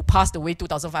man who passed away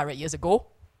 2,500 years ago.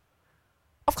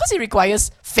 Of course it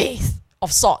requires faith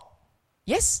of sort.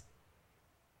 Yes?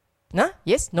 Nah?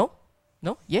 Yes? No?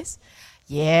 No? Yes?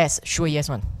 Yes. Sure yes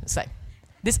one. It's like,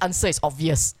 this answer is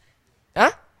obvious.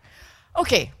 Huh?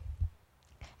 Okay.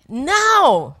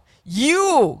 Now,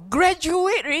 you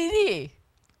graduate already.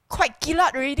 Quite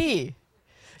kilat already.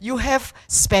 You have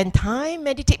spent time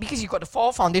meditate because you got the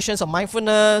 4 foundations of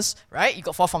mindfulness, right? You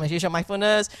got 4 foundations of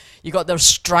mindfulness. You got the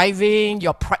striving.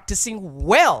 You're practicing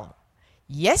well.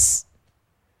 Yes?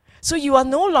 So you are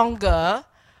no longer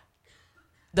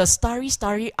the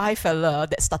starry eye fella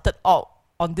that started out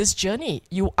on this journey.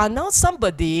 You are now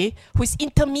somebody who is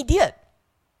intermediate.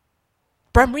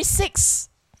 Primary 6.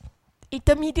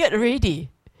 Intermediate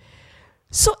already.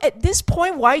 So at this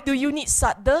point, why do you need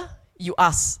sadda? You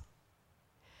ask.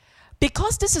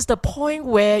 Because this is the point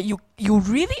where you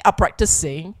really are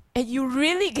practicing and you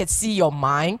really can see your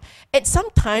mind, and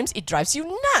sometimes it drives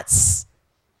you nuts.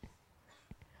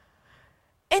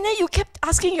 And then you kept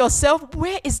asking yourself,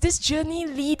 where is this journey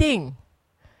leading?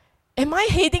 Am I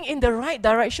heading in the right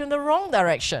direction, the wrong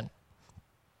direction?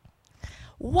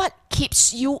 What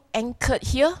keeps you anchored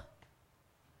here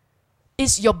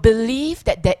is your belief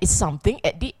that there is something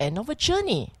at the end of a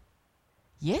journey.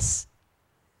 Yes?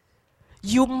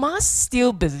 You must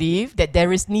still believe that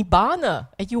there is Nibbana,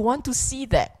 and you want to see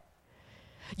that.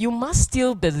 You must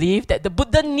still believe that the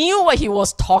Buddha knew what he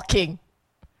was talking.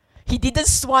 He didn't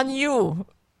swan you.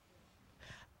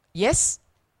 Yes?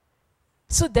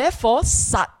 So therefore,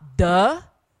 sadda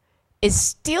is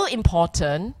still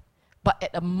important, but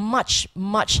at a much,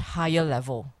 much higher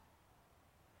level.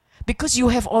 Because you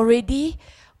have already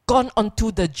gone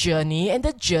onto the journey, and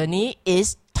the journey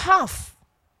is tough.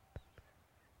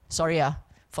 Sorry,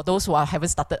 for those who haven't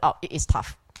started out, it is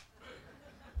tough.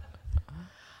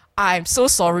 I'm so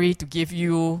sorry to give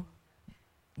you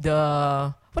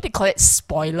the, what do you call it,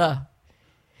 spoiler.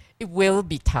 It will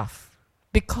be tough.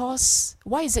 Because,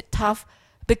 why is it tough?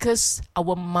 Because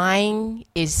our mind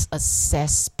is a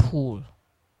cesspool.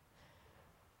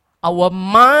 Our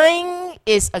mind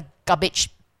is a garbage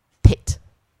pit.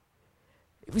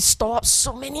 We store up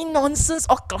so many nonsense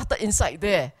all cluttered inside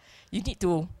there. You need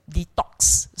to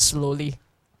detox slowly.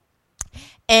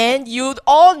 And you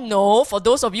all know, for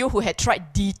those of you who had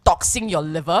tried detoxing your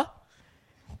liver,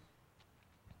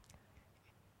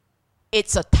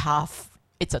 it's a tough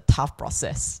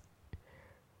process.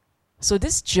 So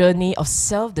this journey of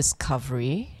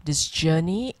self-discovery, this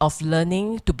journey of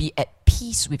learning to be at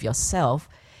peace with yourself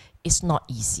is not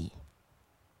easy.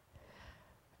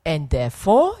 And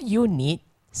therefore, you need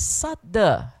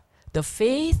sadda, the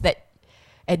faith that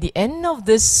at the end of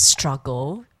this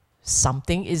struggle,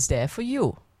 something is there for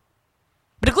you.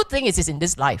 But the good thing is it's in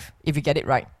this life, if you get it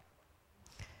right.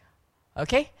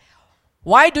 Okay?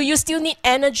 Why do you still need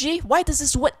energy? Why does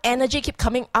this word energy keep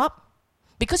coming up?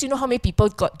 Because you know how many people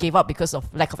gave up because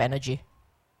of lack of energy?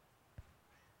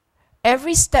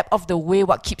 Every step of the way,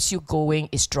 what keeps you going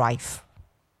is drive.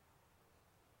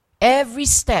 Every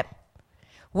step.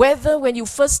 Whether when you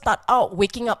first start out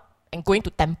waking up and going to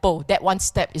temple, that one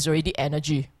step is already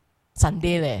energy.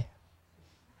 Sunday leh.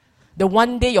 The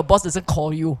one day your boss doesn't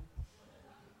call you.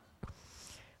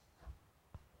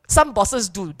 Some bosses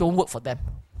don't work for them.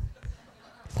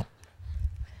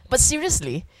 But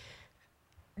seriously,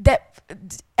 that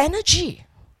energy,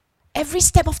 every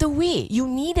step of the way, you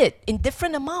need it in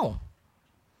different amount.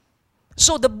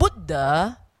 So the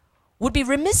Buddha would be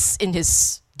remiss in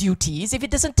his duties if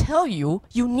it doesn't tell you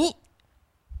you need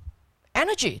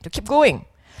energy to keep going.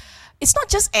 It's not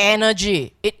just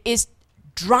energy, it is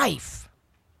drive.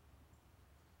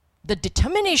 The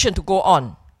determination to go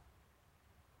on.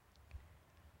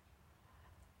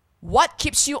 What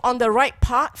keeps you on the right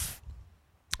path?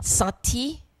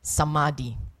 Sati,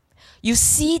 Samadhi. You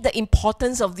see the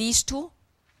importance of these two?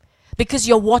 Because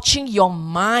you're watching your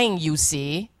mind, you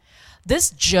see.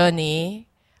 This journey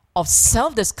of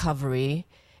self-discovery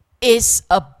is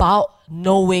about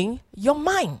knowing your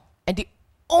mind. And the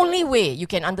only way you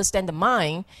can understand the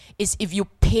mind is if you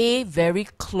pay very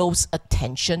close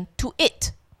attention to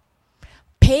it.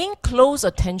 Paying close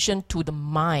attention to the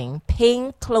mind,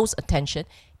 paying close attention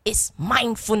is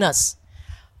mindfulness.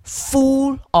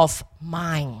 Full of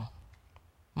mind.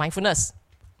 Mindfulness.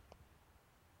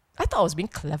 I thought I was being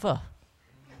clever.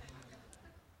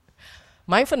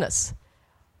 Mindfulness.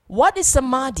 What is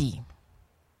samadhi?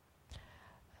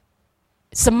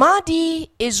 Samadhi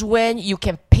is when you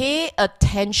can pay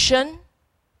attention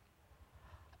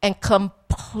and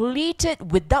complete it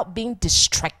without being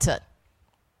distracted,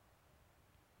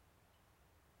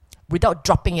 without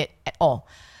dropping it at all.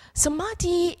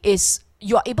 Samadhi is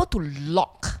you are able to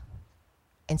lock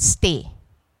and stay.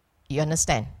 You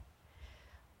understand?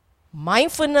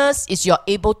 Mindfulness is you're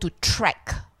able to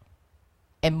track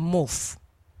and move.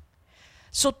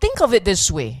 So think of it this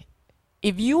way.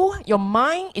 If your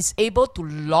mind is able to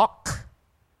lock,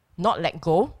 not let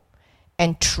go,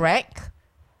 and track,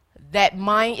 that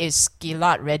mind is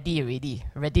kilat, ready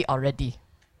already.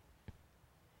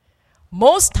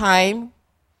 Most time,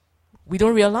 we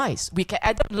don't realize. We can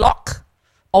either lock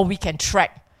or we can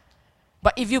track.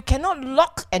 But if you cannot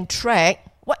lock and track,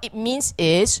 what it means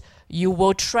is you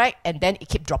will track and then it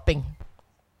keep dropping.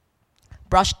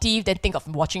 Brush teeth, then think of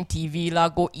watching TV lah,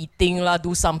 go eating lah,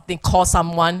 do something, call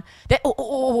someone. Then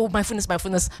oh,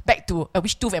 mindfulness. Back to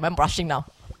which tooth am I brushing now?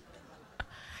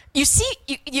 You see,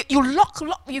 you lock.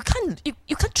 You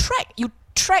can't track. You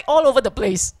track all over the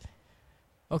place.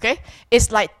 Okay,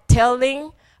 it's like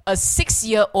telling a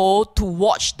 6-year-old to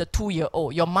watch the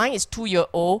 2-year-old. Your mind is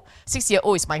 2-year-old.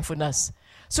 6-year-old is mindfulness.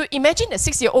 So imagine a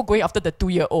 6-year-old going after the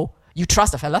 2-year-old. You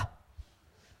trust the fella?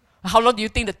 How long do you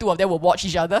think the two of them will watch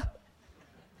each other?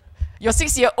 Your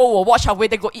 6-year-old will watch halfway,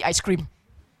 then go eat ice cream.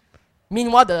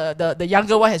 Meanwhile, the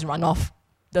younger one has run off.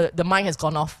 The mind has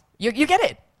gone off. You get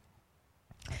it?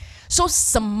 So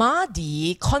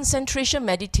samadhi, concentration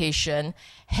meditation,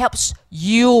 helps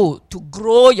you to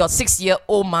grow your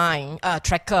 6-year-old mind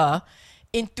tracker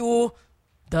into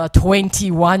the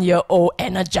 21-year-old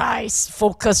energized,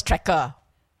 focused tracker.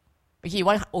 Okay,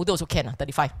 one older also can,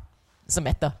 35. Doesn't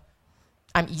matter.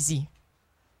 I'm easy.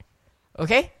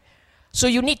 Okay? So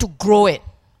you need to grow it.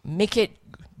 Make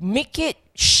it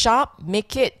sharp,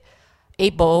 make it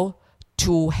able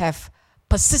to have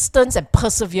persistence and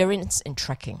perseverance in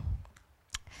tracking.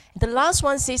 The last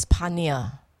one says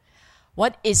panya.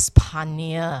 What is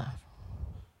panya?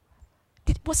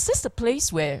 Was this the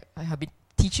place where I have been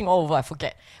teaching all over? I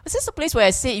forget. Was this the place where I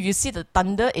say if you see the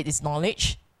thunder, it is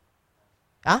knowledge?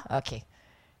 Okay.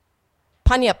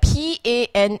 Panya,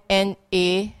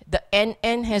 P-A-N-N-A. The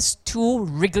N has 2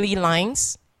 wriggly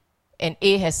lines, and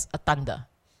A has a thunder.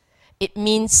 It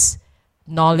means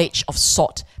knowledge of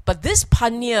sort. But this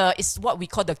panya is what we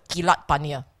call the kilat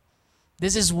panya.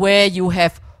 This is where you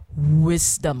have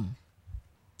wisdom.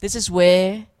 This is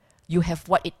where you have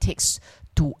what it takes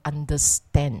to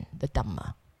understand the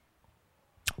Dhamma.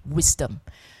 Wisdom.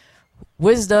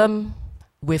 Wisdom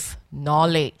with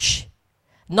knowledge.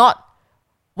 Not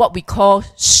what we call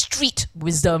street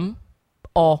wisdom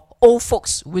or old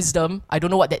folks' wisdom. I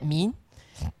don't know what that means.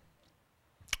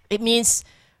 It means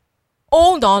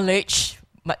old knowledge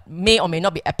but may or may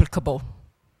not be applicable.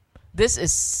 This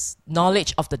is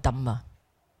knowledge of the Dhamma.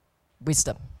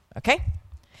 Wisdom. Okay?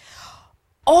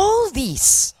 All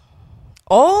these,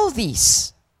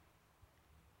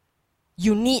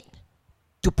 you need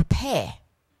to prepare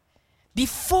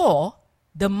before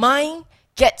the mind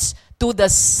gets to the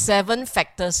 7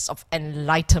 factors of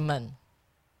enlightenment.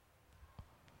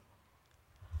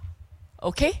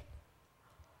 Okay?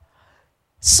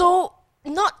 So,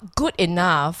 not good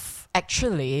enough,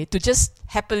 actually, to just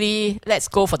happily, let's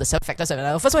go for the 7 factors of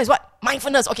enlightenment. First one is what?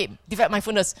 Mindfulness. Okay, develop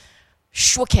mindfulness.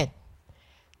 Sure can.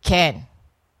 Can.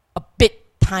 A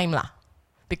bit time lah.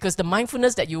 Because the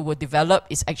mindfulness that you will develop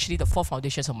is actually the 4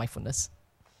 foundations of mindfulness.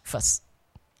 First.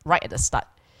 Right at the start.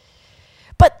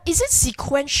 But is it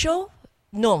sequential?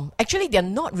 No. Actually, they're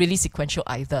not really sequential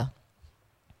either.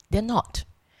 They're not.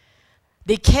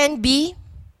 They can be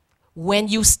when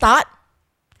you start.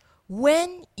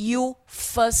 When you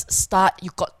first start, you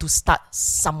got to start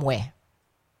somewhere.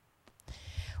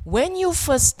 When you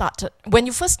first start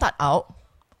out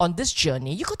on this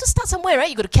journey, you got to start somewhere, right?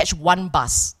 You got to catch one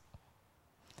bus.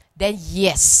 Then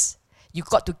yes, you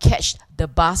got to catch the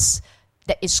bus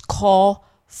that is called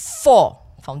 4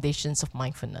 foundations of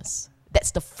mindfulness.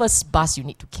 That's the first bus you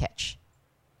need to catch.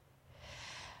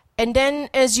 And then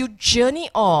as you journey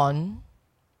on,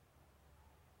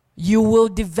 you will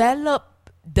develop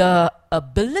the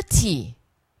ability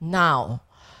now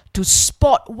to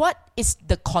spot what is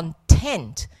the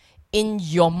content in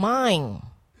your mind.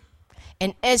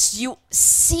 And as you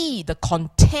see the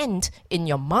content in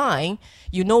your mind,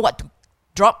 you know what to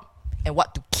drop and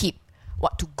what to keep,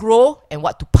 what to grow and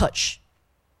what to purge.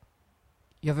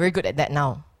 You're very good at that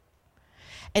now.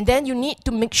 And then you need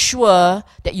to make sure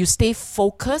that you stay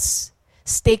focused,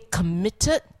 stay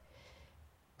committed,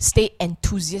 stay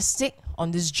enthusiastic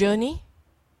on this journey.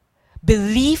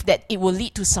 Believe that it will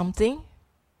lead to something.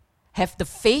 Have the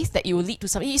faith that it will lead to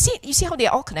something. You see how they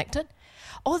are all connected?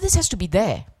 All this has to be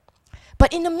there.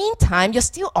 But in the meantime, you're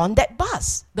still on that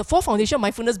bus. The 4 foundation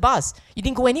mindfulness bus. You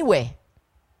didn't go anywhere.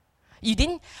 You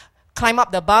didn't climb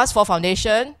up the bus, 4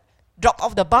 foundation, drop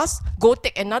off the bus, go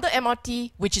take another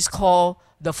MRT, which is called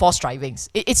the 4 strivings.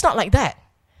 It's not like that.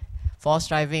 4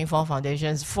 striving, 4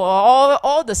 foundations, for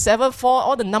all the 7, 4,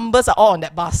 all the numbers are all on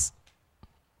that bus.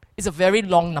 It's a very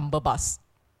long number bus.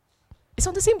 It's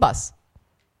on the same bus.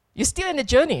 You're still in the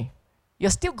journey.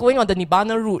 You're still going on the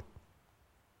Nibbana route.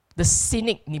 The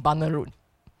scenic Nibbana route.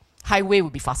 Highway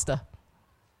would be faster.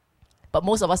 But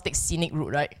most of us take scenic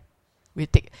route, right?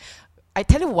 I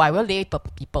tell you why, we're lay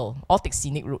people. All take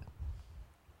scenic route.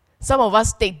 Some of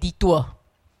us take detour.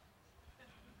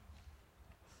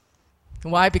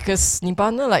 Why? Because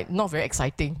Nibbana, not very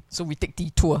exciting. So we take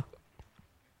detour.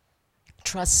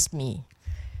 Trust me.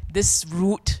 This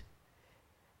route,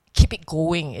 keep it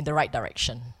going in the right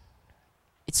direction.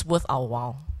 It's worth our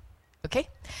while. Okay?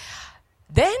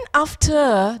 Then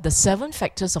after the 7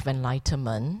 factors of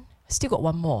enlightenment, still got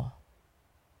one more.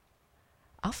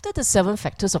 After the 7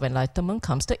 factors of enlightenment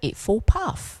comes the Eightfold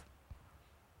Path.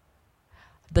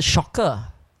 The shocker.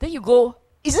 Then you go,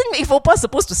 isn't Eightfold Path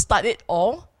supposed to start it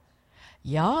all?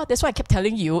 Yeah, that's why I kept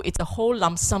telling you, it's a whole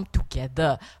lump sum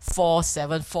together. 4,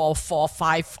 7, 4, 4,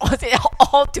 5, 4, they're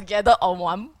all together on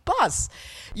one bus.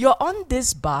 You're on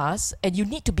this bus, and you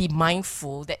need to be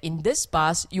mindful that in this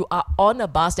bus, you are on a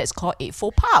bus that's called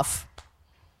Eightfold Path.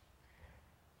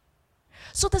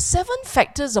 So the 7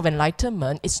 factors of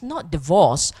enlightenment is not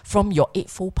divorced from your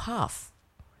Eightfold Path.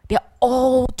 They're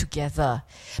all together.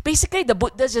 Basically, the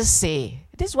Buddha just say,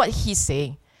 this is what he's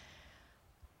saying.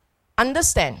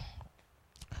 Understand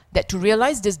that to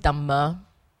realize this Dhamma,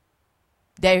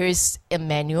 there is a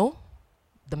manual.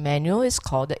 The manual is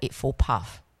called the Eightfold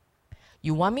Path.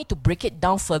 You want me to break it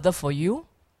down further for you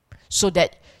so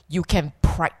that you can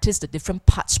practice the different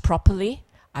parts properly?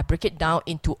 I break it down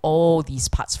into all these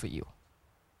parts for you.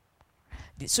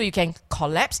 So you can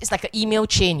collapse. It's like an email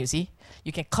chain, you see.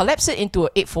 You can collapse it into an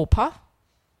Eightfold Path,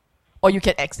 or you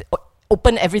can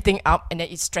open everything up and then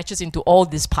it stretches into all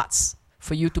these parts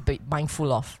for you to be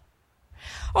mindful of.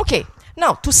 Okay,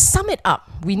 now to sum it up,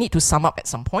 we need to sum up at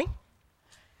some point.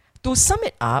 To sum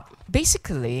it up,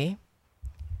 basically,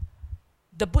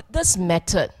 the Buddha's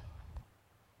method,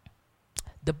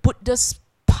 the Buddha's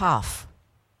path,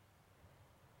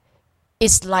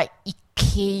 is like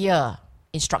IKEA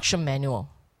instruction manual.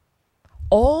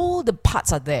 All the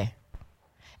parts are there.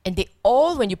 And they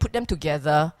all, when you put them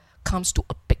together, comes to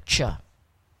a picture.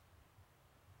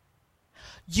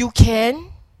 You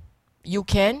can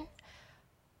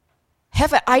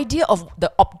have an idea of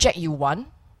the object you want,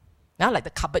 like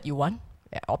the cupboard you want,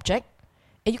 object,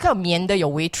 and you kind of meander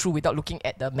your way through without looking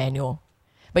at the manual.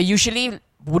 But usually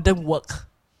wouldn't work.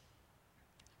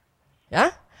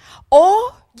 Yeah?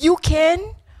 Or you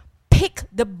can pick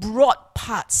the broad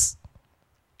parts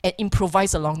and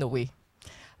improvise along the way.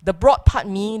 The broad part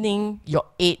meaning your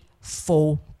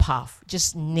Eightfold Path.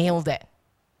 Just nail that.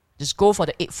 Just go for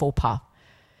the Eightfold Path.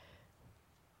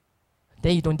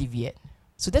 Then you don't deviate.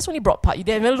 So that's only broad part. You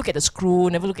never look at the screw,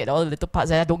 never look at all the little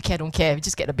parts. I don't care. We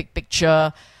just get a big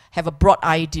picture, have a broad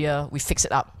idea, we fix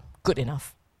it up. Good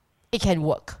enough. It can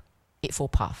work.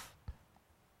 Eightfold Path.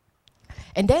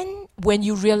 And then when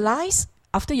you realize,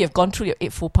 after you've gone through your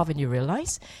Eightfold Path and you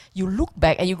realize, you look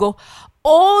back and you go,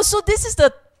 oh, so this is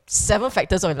the 7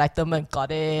 factors of enlightenment.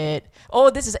 Got it.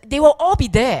 Oh, they will all be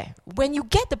there. When you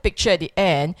get the picture at the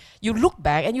end, you look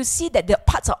back and you see that the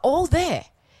parts are all there.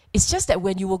 It's just that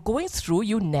when you were going through,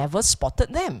 you never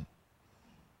spotted them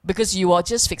because you are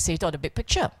just fixated on the big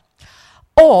picture.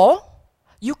 Or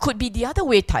you could be the other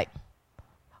way type.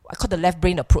 I call the left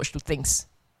brain approach to things.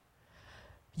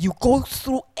 You go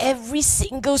through every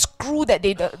single screw that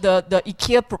the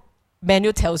IKEA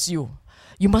manual tells you.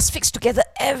 You must fix together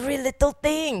every little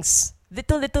things.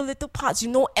 Little parts. You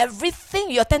know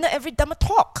everything. You attended every Dhamma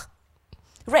talk.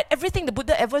 Read everything the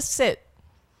Buddha ever said.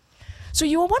 So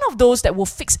you are one of those that will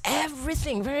fix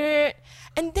everything.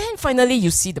 And then finally you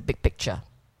see the big picture.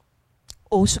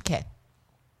 Also can.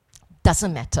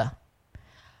 Doesn't matter.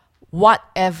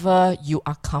 Whatever you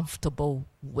are comfortable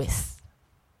with.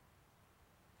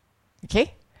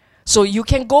 Okay? So you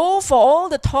can go for all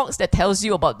the talks that tells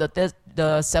you about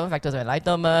the 7 factors of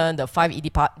enlightenment, the 5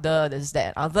 Iddhipada, this,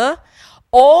 that, and other.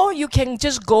 Or you can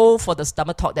just go for the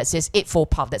Dhamma talk that says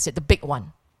Eightfold Path, that's it, the big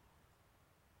one.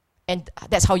 And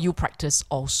that's how you practice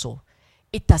also.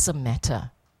 It doesn't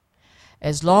matter.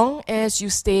 As long as you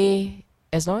stay,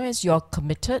 as long as you're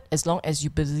committed, as long as you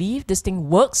believe this thing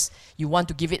works, you want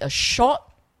to give it a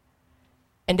shot,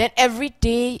 and then every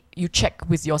day you check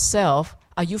with yourself,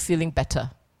 are you feeling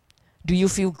better? Do you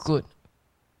feel good?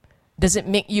 Does it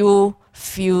make you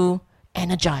feel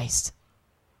energized?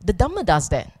 The Dhamma does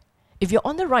that. If you're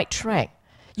on the right track,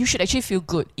 you should actually feel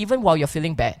good, even while you're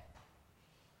feeling bad.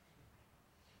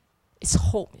 It's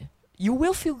hope. You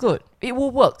will feel good. It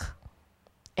will work.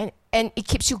 And it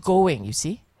keeps you going, you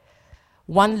see.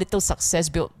 One little success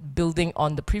building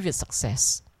on the previous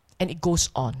success. and it goes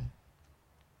on.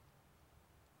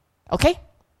 Okay?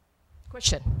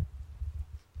 Question?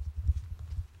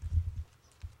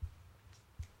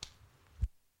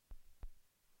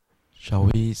 Shall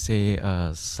we say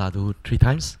sadhu 3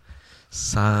 times?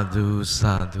 Sadhu,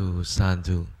 sadhu,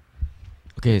 sadhu.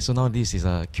 Okay, so now this is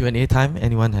a Q&A time.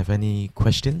 Anyone have any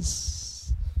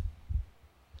questions?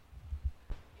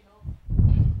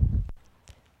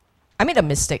 I made a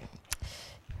mistake.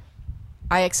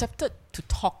 I accepted to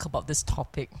talk about this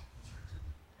topic,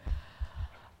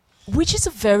 which is a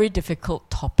very difficult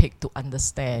topic to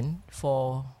understand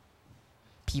for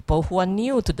people who are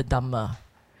new to the Dhamma.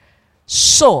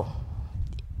 So,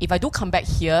 if I do come back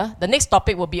here, the next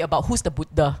topic will be about who's the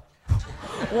Buddha,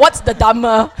 what's the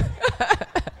Dhamma,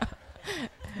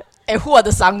 and who are the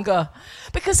Sangha.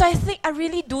 Because I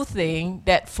really do think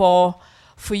that for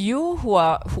you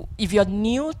if you're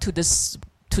new to the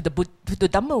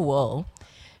Dhamma world,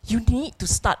 you need to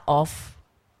start off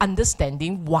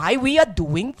understanding why we are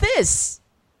doing this.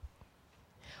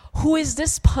 Who is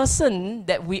this person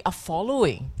that we are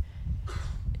following?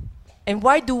 And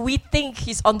why do we think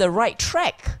he's on the right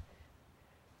track?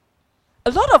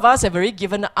 A lot of us have already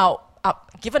given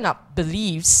up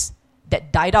beliefs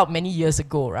that died out many years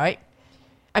ago, right?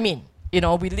 I mean, we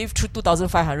lived through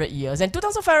 2,500 years, and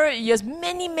 2,500 years,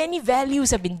 many values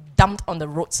have been dumped on the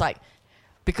roadside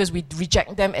because we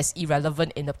reject them as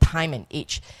irrelevant in the time and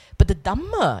age. But the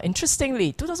Dhamma,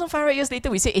 interestingly, 2,500 years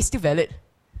later, we say it's still valid,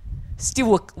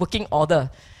 still working order.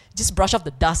 Just brush off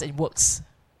the dust, it works.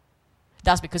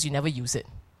 That's because you never use it.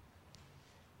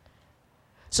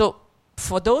 So,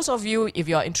 for those of you, if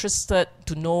you are interested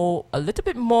to know a little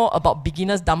bit more about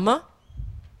beginner's Dhamma,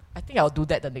 I think I'll do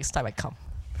that the next time I come.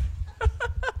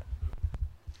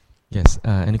 Yes,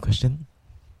 any question?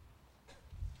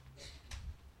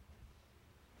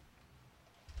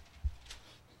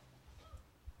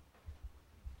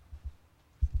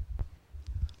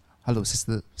 Hello,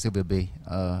 Sister Sylvia Bay.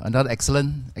 Another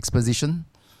excellent exposition.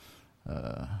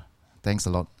 Thanks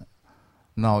a lot.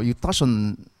 Now, you touched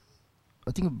on,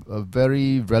 I think, a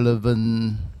very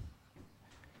relevant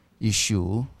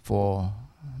issue for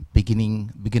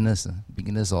beginners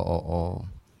or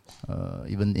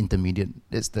even intermediate.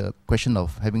 It's the question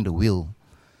of having the will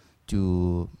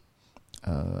to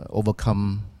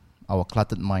overcome our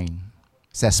cluttered mind,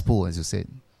 cesspool, as you said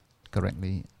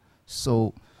correctly.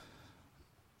 So,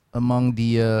 among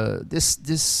the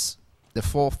the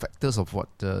 4 factors of what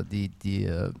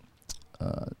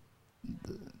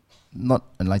not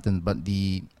enlightened, but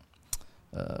the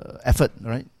effort,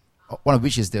 right? One of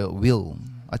which is the will.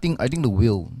 I think the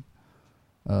will.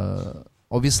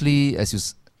 Obviously,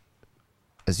 as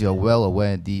you are well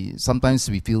aware, sometimes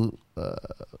we feel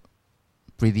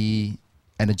pretty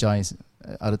energized.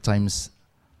 Other times,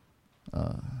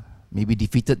 maybe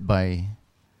defeated by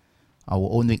our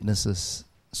own weaknesses.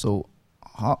 So,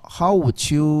 how would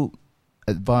you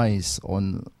advise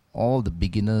on all the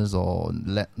beginners or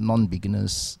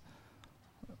non-beginners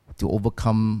to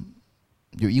overcome,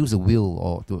 you use the will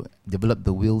or to develop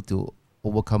the will to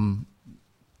overcome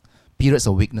periods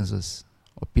of weaknesses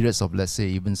or periods of, let's say,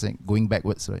 even saying going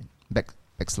backwards, right?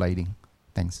 Backsliding.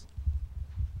 Thanks.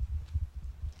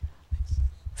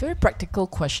 Very practical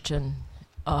question.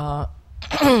 I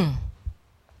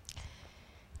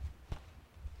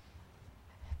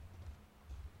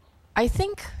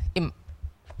think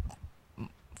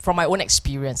from my own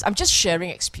experience, I'm just sharing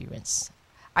experience.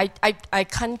 I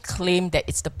can't claim that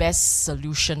it's the best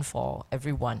solution for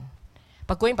everyone.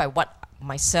 But going by what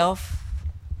myself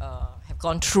have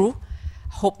gone through,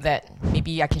 hope that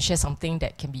maybe I can share something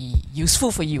that can be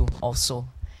useful for you also.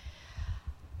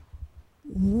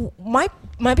 My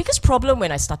biggest problem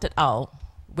when I started out,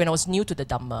 when I was new to the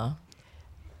Dhamma,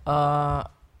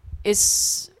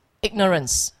 is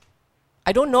ignorance.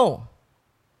 I don't know.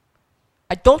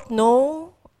 I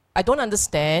don't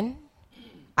understand.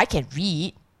 I can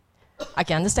read. I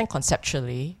can understand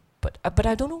conceptually, but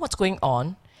I don't know what's going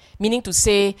on. Meaning to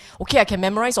say, okay, I can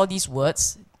memorize all these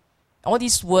words. All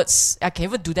these words, I can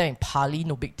even do them in Pali,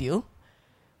 no big deal.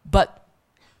 But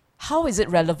how is it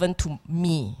relevant to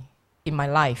me in my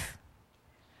life?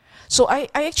 So I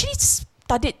actually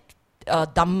studied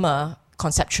Dhamma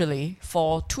conceptually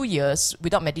for 2 years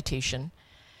without meditation.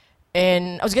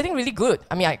 And I was getting really good.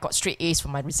 I mean, I got straight A's for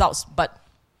my results, but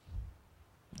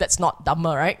that's not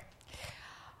Dhamma, right?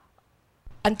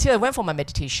 Until I went for my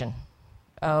meditation.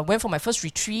 Went for my first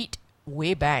retreat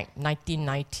way back,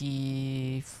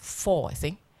 1994, I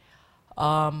think.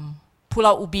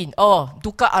 Pulau Ubin. Oh,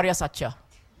 Dukkha Arya Satya.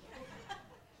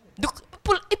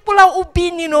 Pulau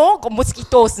Ubin, you know, got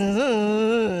mosquitoes.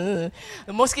 The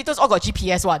mosquitoes all got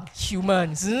GPS one.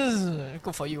 Humans.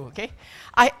 Good for you, okay?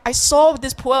 I saw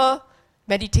this poor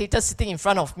meditator sitting in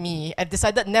front of me and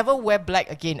decided never wear black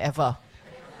again ever.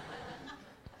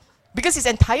 Because his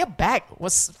entire bag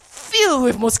was filled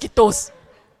with mosquitoes.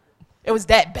 It was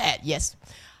that bad, yes.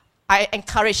 I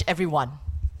encourage everyone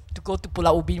to go to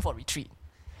Pulau Ubin for retreat.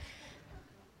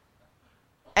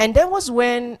 And that was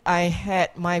when I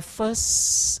had my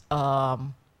first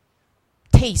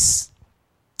taste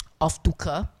of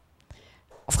dukkha.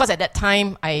 Of course, at that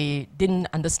time, I didn't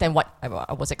understand what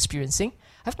I was experiencing.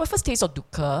 I had my first taste of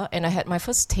dukkha, and I had my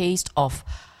first taste of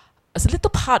a little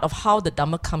part of how the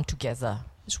Dhamma come together.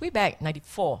 It's way back,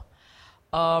 94.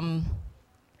 One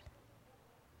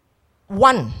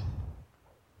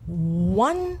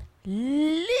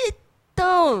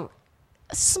little,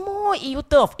 small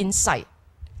iota of insight,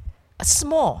 a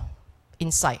small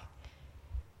insight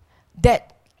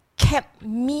that kept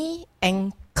me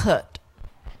anchored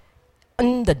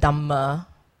in the Dhamma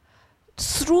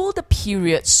through the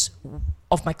periods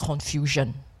of my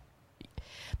confusion.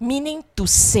 Meaning to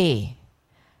say,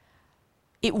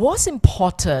 it was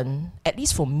important, at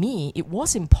least for me, it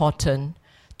was important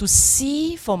to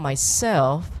see for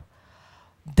myself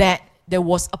that there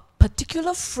was a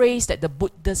particular phrase that the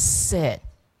Buddha said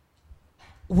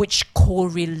which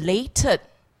correlated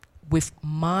with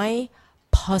my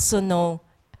personal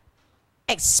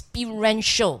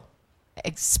experiential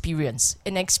experience.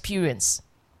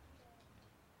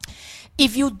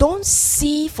 If you don't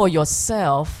see for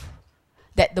yourself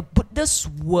that the Buddha's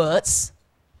words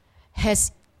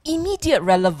has immediate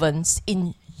relevance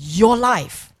in your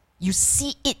life, you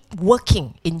see it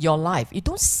working in your life, you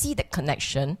don't see that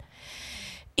connection,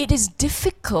 it is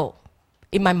difficult,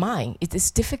 in my mind, it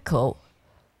is difficult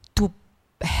to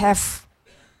have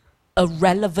a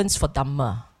relevance for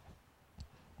Dhamma.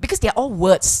 Because they are all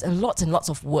words, and lots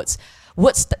of words.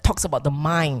 Words that talks about the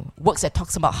mind, words that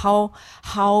talks about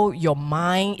how your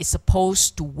mind is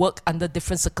supposed to work under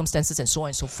different circumstances and so on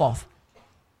and so forth.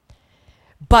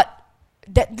 But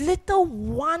that little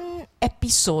one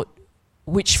episode,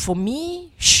 which for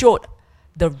me showed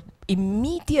the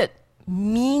immediate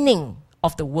meaning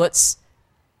of the words,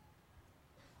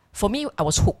 for me, I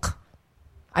was hooked.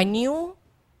 I knew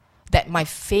that my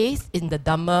faith in the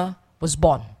Dhamma was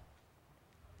born.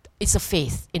 It's a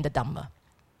faith in the Dhamma.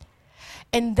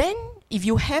 And then, if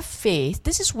you have faith,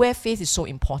 this is where faith is so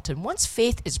important. Once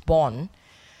faith is born,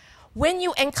 when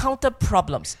you encounter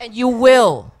problems, and you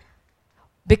will,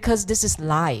 because this is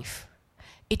life,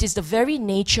 it is the very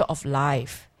nature of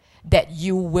life that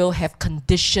you will have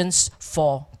conditions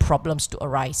for problems to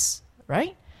arise,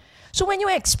 right? So when you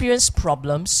experience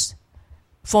problems,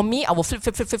 for me, I will flip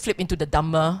into the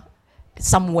Dhamma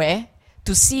somewhere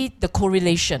to see the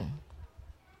correlation.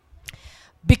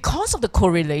 Because of the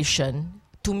correlation,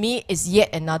 to me, is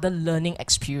yet another learning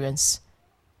experience.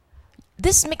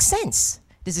 This makes sense.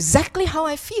 This is exactly how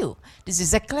I feel. This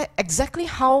is exactly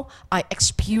how I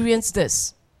experience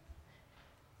this.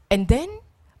 And then,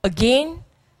 again,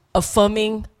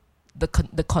 affirming the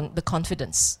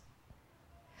confidence.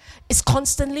 It's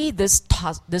constantly this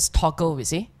toggle, you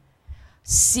see.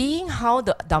 Seeing how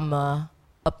the Dhamma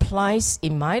applies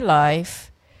in my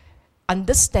life,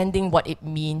 understanding what it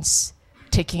means,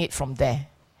 taking it from there.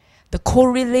 The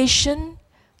correlation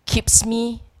keeps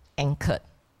me anchored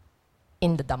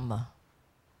in the Dhamma.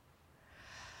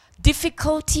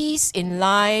 Difficulties in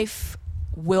life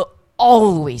will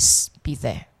always be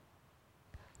there.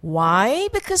 Why?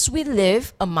 Because we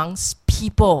live amongst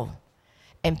people.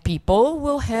 And people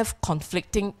will have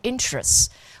conflicting interests,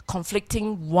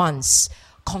 conflicting wants,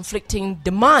 conflicting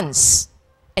demands,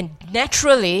 and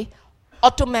naturally,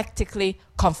 automatically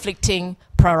conflicting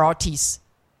priorities.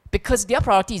 Because their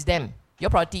priority is them,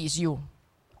 your priority is you.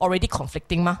 Already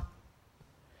conflicting, ma.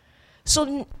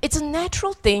 So it's a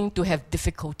natural thing to have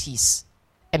difficulties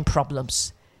and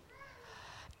problems.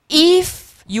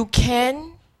 If you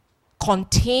can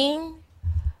contain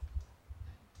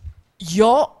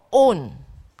your own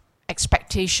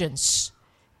expectations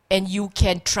and you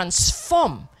can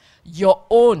transform your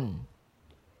own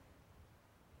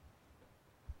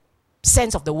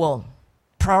sense of the world,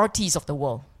 priorities of the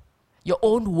world, your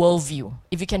own worldview,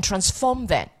 if you can transform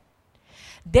that,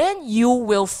 then you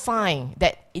will find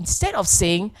that instead of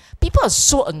saying, people are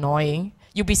so annoying,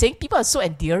 you'll be saying, people are so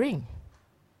endearing.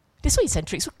 They're so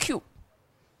eccentric, so cute.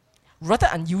 Rather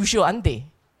unusual, aren't they?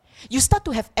 You start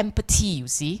to have empathy, you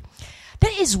see.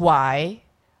 That is why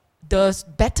the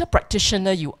better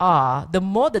practitioner you are, the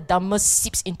more the Dhamma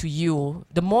seeps into you,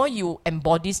 the more you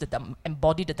embody the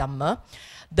Dhamma,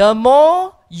 the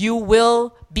more you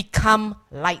will become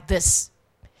like this.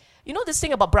 You know this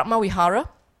thing about Brahma Vihara?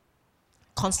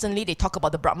 Constantly they talk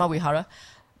about the Brahma Vihara,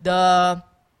 the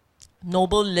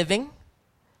noble living,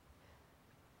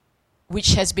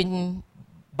 which has been,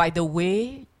 by the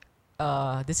way,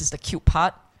 this is the cute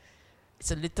part,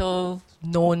 it's a little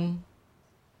known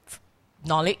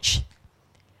knowledge.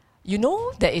 You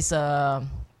know, there is a,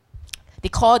 they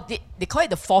call it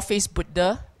the four-faced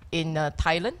Buddha in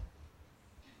Thailand.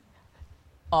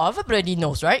 Oh, everybody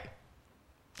knows, right?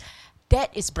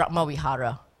 That is Brahma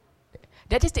Vihara.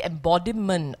 That is the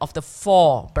embodiment of the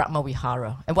four Brahma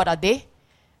Vihara. And what are they?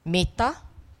 Metta,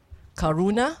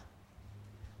 Karuna,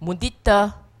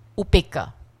 Mudita,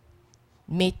 Upekkha.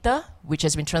 Metta, which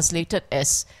has been translated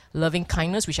as loving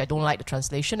kindness, which I don't like the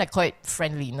translation. I call it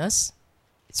friendliness.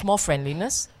 It's more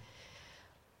friendliness.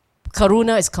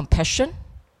 Karuna is compassion.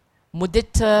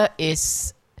 Mudita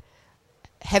is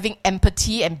having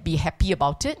empathy and be happy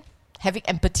about it. Having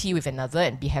empathy with another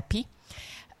and be happy.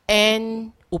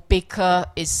 And Upekkha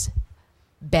is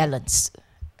balance.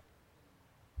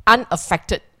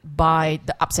 Unaffected by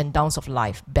the ups and downs of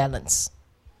life. Balance.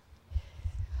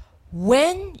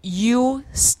 When you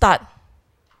start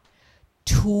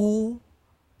to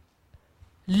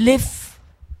live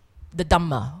the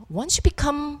Dhamma, once you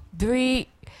become very,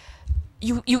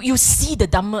 you see the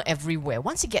Dhamma everywhere.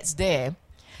 Once it gets there,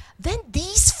 then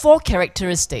these four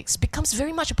characteristics becomes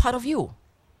very much a part of you.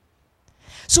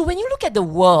 So when you look at the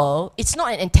world, it's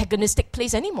not an antagonistic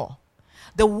place anymore.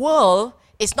 The world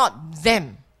is not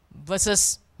them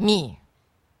versus me,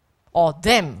 or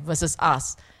them versus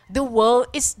us. The world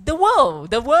is the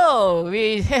world. The world,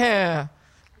 we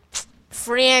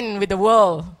friend with the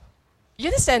world. You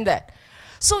understand that?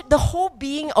 So the whole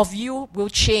being of you will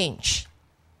change.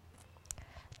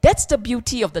 That's the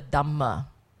beauty of the Dhamma.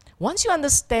 Once you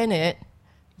understand it,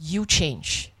 you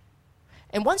change.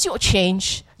 And once you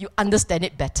change, you understand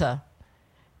it better.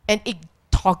 And it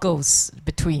toggles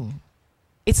between.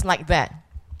 It's like that.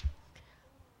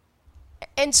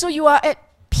 And so you are at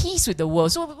peace with the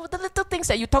world. So the little things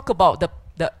that you talk about, the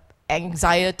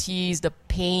anxieties, the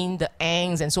pain, the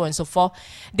angst, and so on and so forth,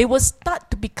 they will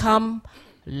start to become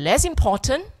less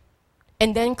important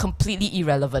and then completely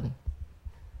irrelevant.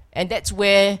 And that's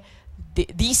where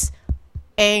these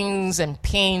angst and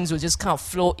pains will just kind of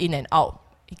flow in and out.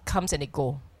 It comes and it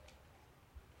goes.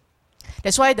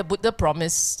 That's why the Buddha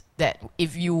promised that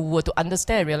if you were to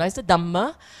understand and realize the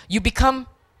Dhamma, you become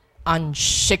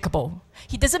unshakable.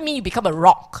 He doesn't mean you become a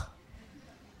rock.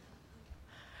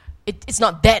 It's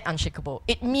not that unshakable.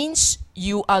 It means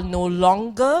you are no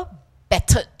longer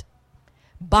battered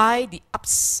by the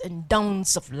ups and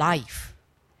downs of life.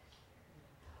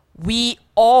 We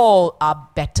all are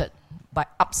battered by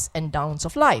ups and downs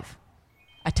of life.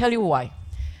 I tell you why.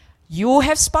 You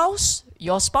have spouse,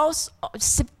 your spouse,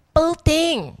 simple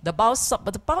thing. The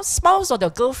spouse or the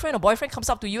girlfriend or boyfriend comes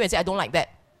up to you and says, I don't like that.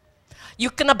 You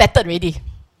kena battered already.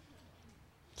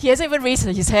 He hasn't even raised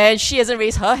his hand, she hasn't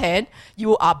raised her hand,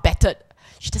 you are battered.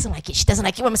 She doesn't like it,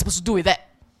 what am I supposed to do with that?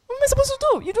 What am I supposed to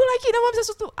do? You don't like it, then what am I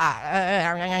supposed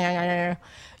to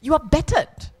do? You are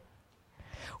battered.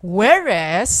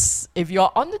 Whereas, if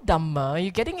you're on the Dhamma,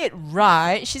 you're getting it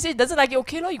right, she says, doesn't like it,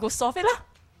 okay, you go solve it lah.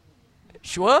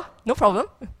 Sure, no problem.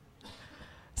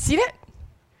 See that?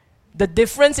 The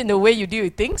difference in the way you deal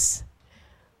with things?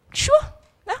 Sure,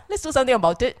 let's do something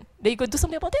about it. Then you go do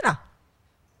something about it lah.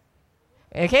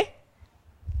 Okay?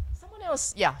 Someone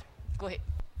else, yeah, go ahead.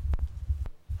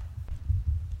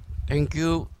 Thank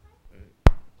you.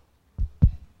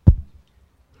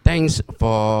 Thanks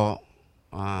for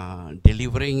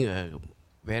delivering a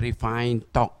very fine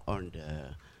talk on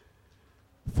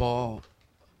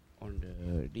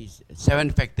these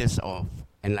 7 factors of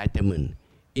enlightenment.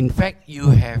 In fact, you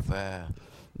have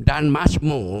done much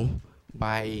more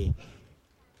by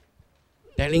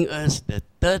telling us the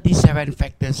 37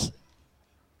 factors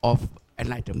of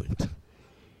enlightenment.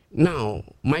 Now,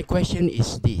 my question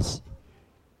is this.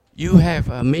 You have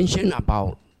mentioned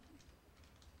about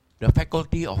the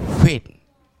faculty of faith,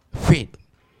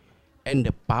 and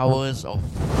the powers of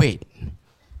faith.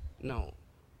 Now,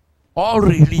 all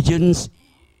religions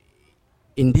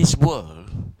in this world,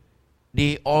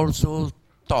 they also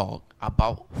talk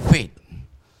about faith.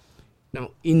 Now,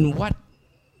 in what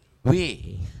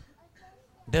way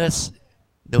does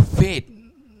the faith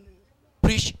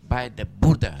preached by the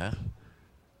Buddha,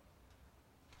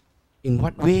 in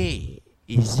what way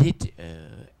is it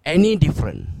any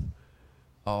different?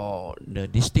 Or the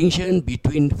distinction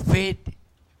between faith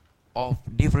of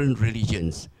different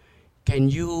religions. Can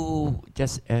you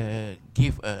just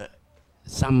give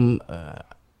some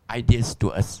ideas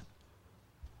to us?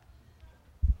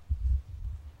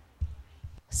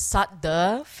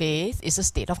 Saddha faith is a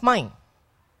state of mind.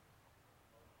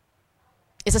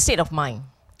 It's a state of mind.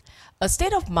 A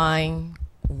state of mind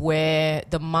where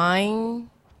the mind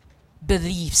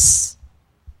believes.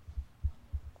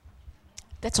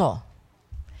 That's all.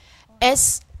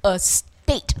 As a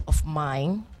state of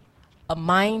mind, a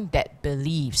mind that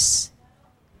believes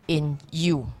in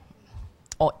you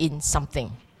or in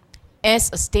something.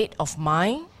 As a state of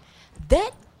mind,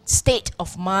 that state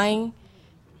of mind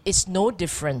is no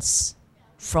difference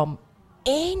from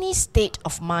any state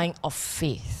of mind of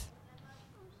faith.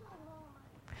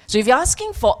 So if you're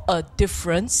asking for a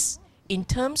difference in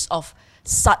terms of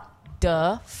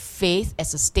Saddha faith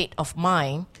as a state of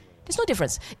mind, there's no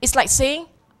difference. It's like saying,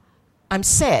 I'm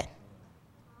sad.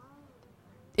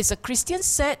 It's a Christian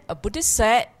sad, a Buddhist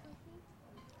sad,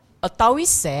 a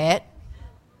Taoist sad,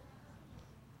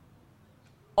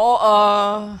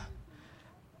 or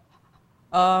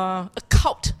a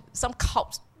cult, some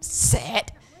cult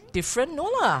sad, different? No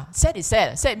lah. Sad is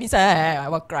sad. Sad means I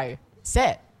will cry.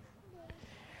 Sad.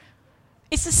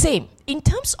 It's the same. In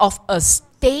terms of a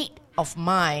state of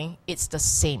mind, it's the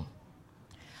same.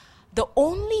 The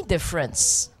only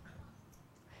difference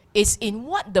is in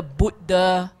what the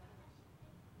Buddha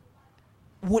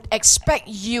would expect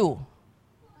you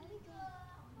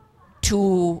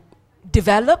to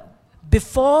develop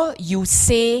before you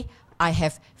say, I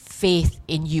have faith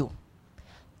in you.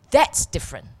 That's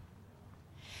different.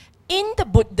 In the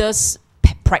Buddha's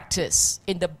practice,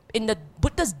 in the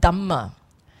Buddha's Dhamma,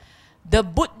 the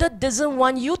Buddha doesn't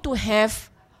want you to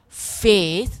have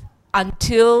faith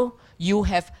until you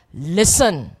have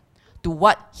listened to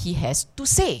what he has to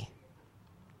say.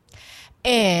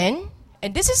 And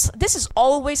this is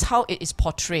always how it is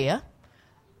portrayed.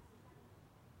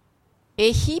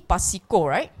 Ehi pasiko,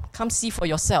 right? Come see for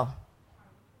yourself.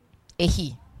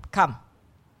 Ehi, come.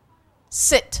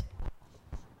 Sit.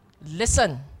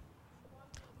 Listen.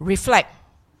 Reflect.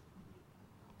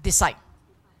 Decide.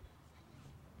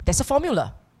 That's a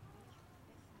formula.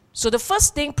 So the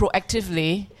first thing,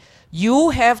 proactively,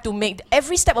 you have to make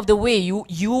every step of the way.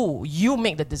 You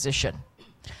make the decision.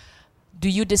 Do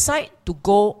you decide to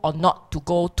go or not to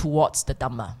go towards the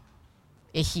Dhamma?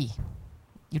 Ehi,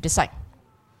 you decide.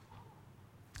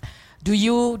 Do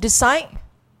you decide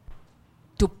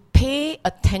to pay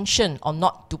attention or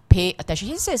not to pay attention?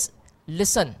 He says,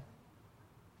 listen.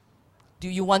 Do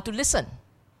you want to listen?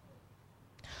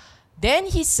 Then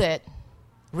he said,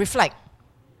 reflect.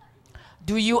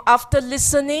 Do you, after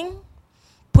listening,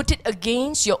 put it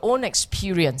against your own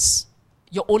experience,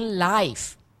 your own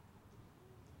life?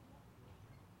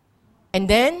 And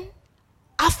then,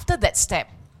 after that step,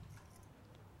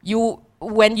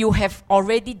 when you have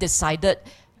already decided,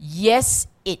 yes,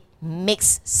 it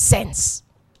makes sense,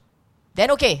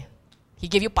 then okay, he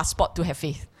gave you passport to have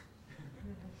faith.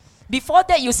 Before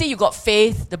that, you say you got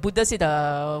faith, the Buddha said,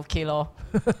 okay lor.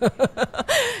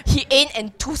 He ain't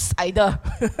enthused either.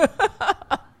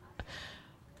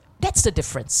 That's the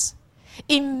difference.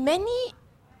 In many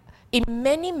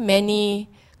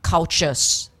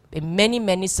cultures, in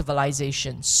many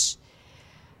civilizations,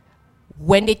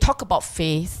 when they talk about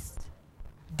faith,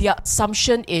 their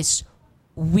assumption is,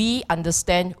 we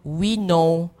understand, we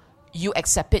know, you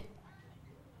accept it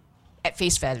at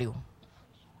face value.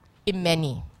 In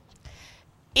many.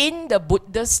 In the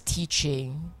Buddha's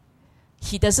teaching,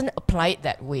 he doesn't apply it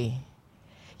that way.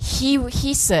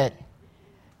 He said,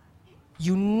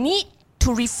 you need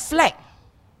to reflect.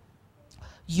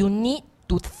 You need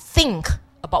to think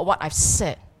about what I've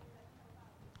said.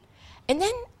 And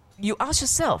then you ask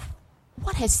yourself,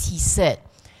 what has he said?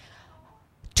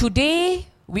 Today,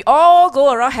 we all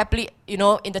go around happily, in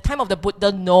the time of the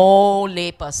Buddha, no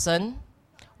lay person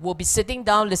will be sitting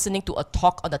down listening to a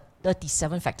talk on the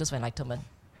 37 factors of enlightenment.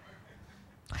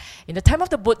 In the time of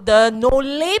the Buddha, no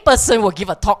lay person will give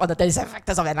a talk on the 37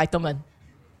 factors of enlightenment.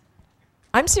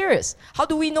 I'm serious. How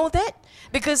do we know that?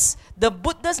 Because the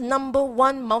Buddha's number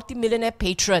one multimillionaire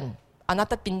patron,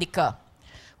 Anathapindika,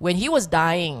 when he was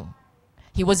dying,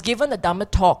 he was given a Dhamma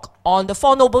talk on the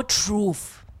Four Noble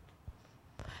Truths.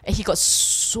 And he got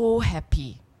so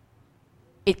happy.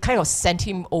 It kind of sent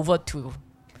him over to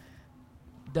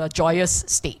the joyous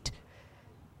state.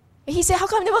 And he said, how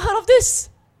come I've never heard of this?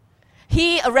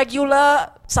 He, a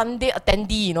regular Sunday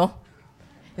attendee,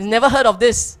 he's never heard of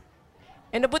this.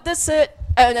 And the Buddha said,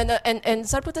 and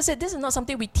Sariputta said, this is not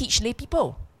something we teach lay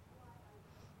people.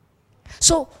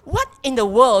 So what in the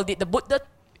world did the Buddha,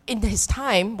 in his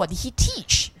time, what did he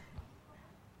teach?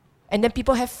 And then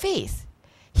people have faith.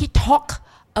 He talked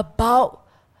about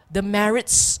the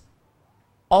merits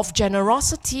of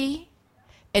generosity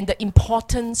and the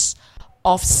importance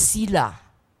of sila,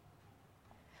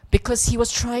 because he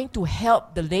was trying to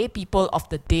help the lay people of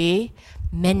the day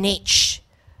manage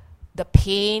the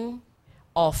pain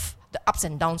of the ups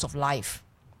and downs of life.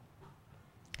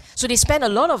 So they spent a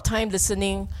lot of time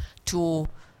listening to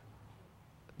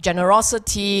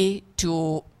generosity,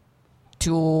 to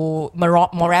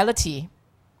morality,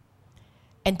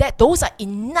 and that those are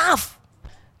enough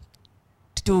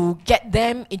to get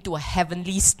them into a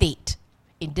heavenly state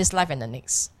in this life and the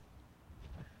next.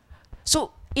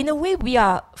 So in a way, we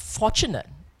are fortunate.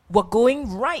 We're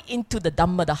going right into the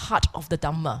Dhamma, the heart of the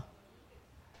Dhamma.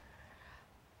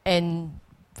 And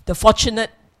the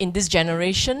fortunate in this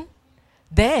generation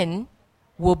then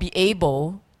will be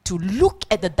able to look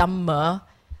at the Dhamma,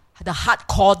 the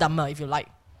hardcore Dhamma, if you like,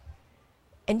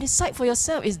 and decide for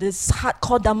yourself, is this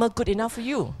hardcore Dhamma good enough for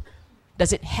you?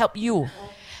 Does it help you?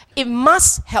 It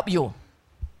must help you.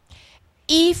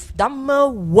 If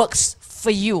Dhamma works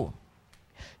for you,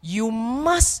 you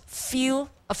must feel,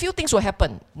 a few things will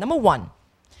happen. Number one,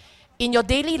 in your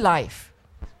daily life,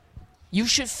 you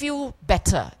should feel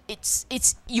better.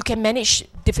 You can manage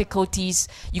difficulties,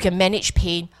 you can manage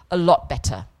pain a lot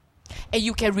better. And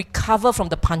you can recover from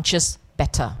the punches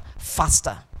better,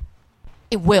 faster.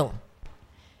 It will.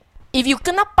 If you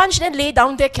cannot punch, then lay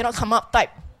down there, cannot come up type.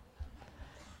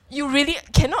 You really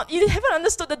cannot, you haven't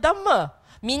understood the Dhamma.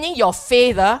 Meaning your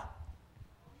faith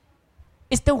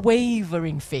is the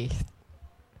wavering faith.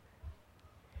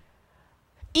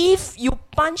 If you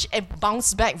punch and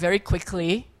bounce back very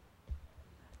quickly,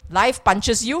 life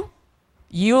punches you,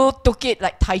 you took it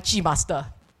like Tai Chi master,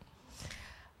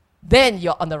 then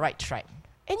you're on the right track.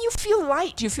 And you feel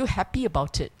light, you feel happy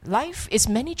about it. Life is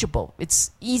manageable,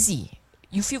 it's easy.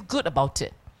 You feel good about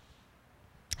it.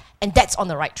 And that's on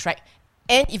the right track.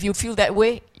 And if you feel that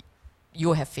way,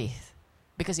 you'll have faith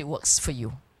because it works for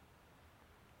you.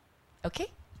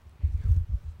 Okay?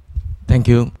 Thank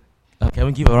you. Can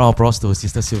we give a round of applause to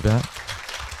Sister Sylvia?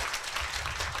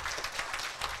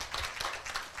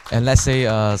 And let's say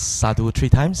sadhu 3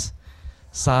 times.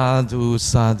 Sadhu,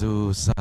 sadhu, sadhu.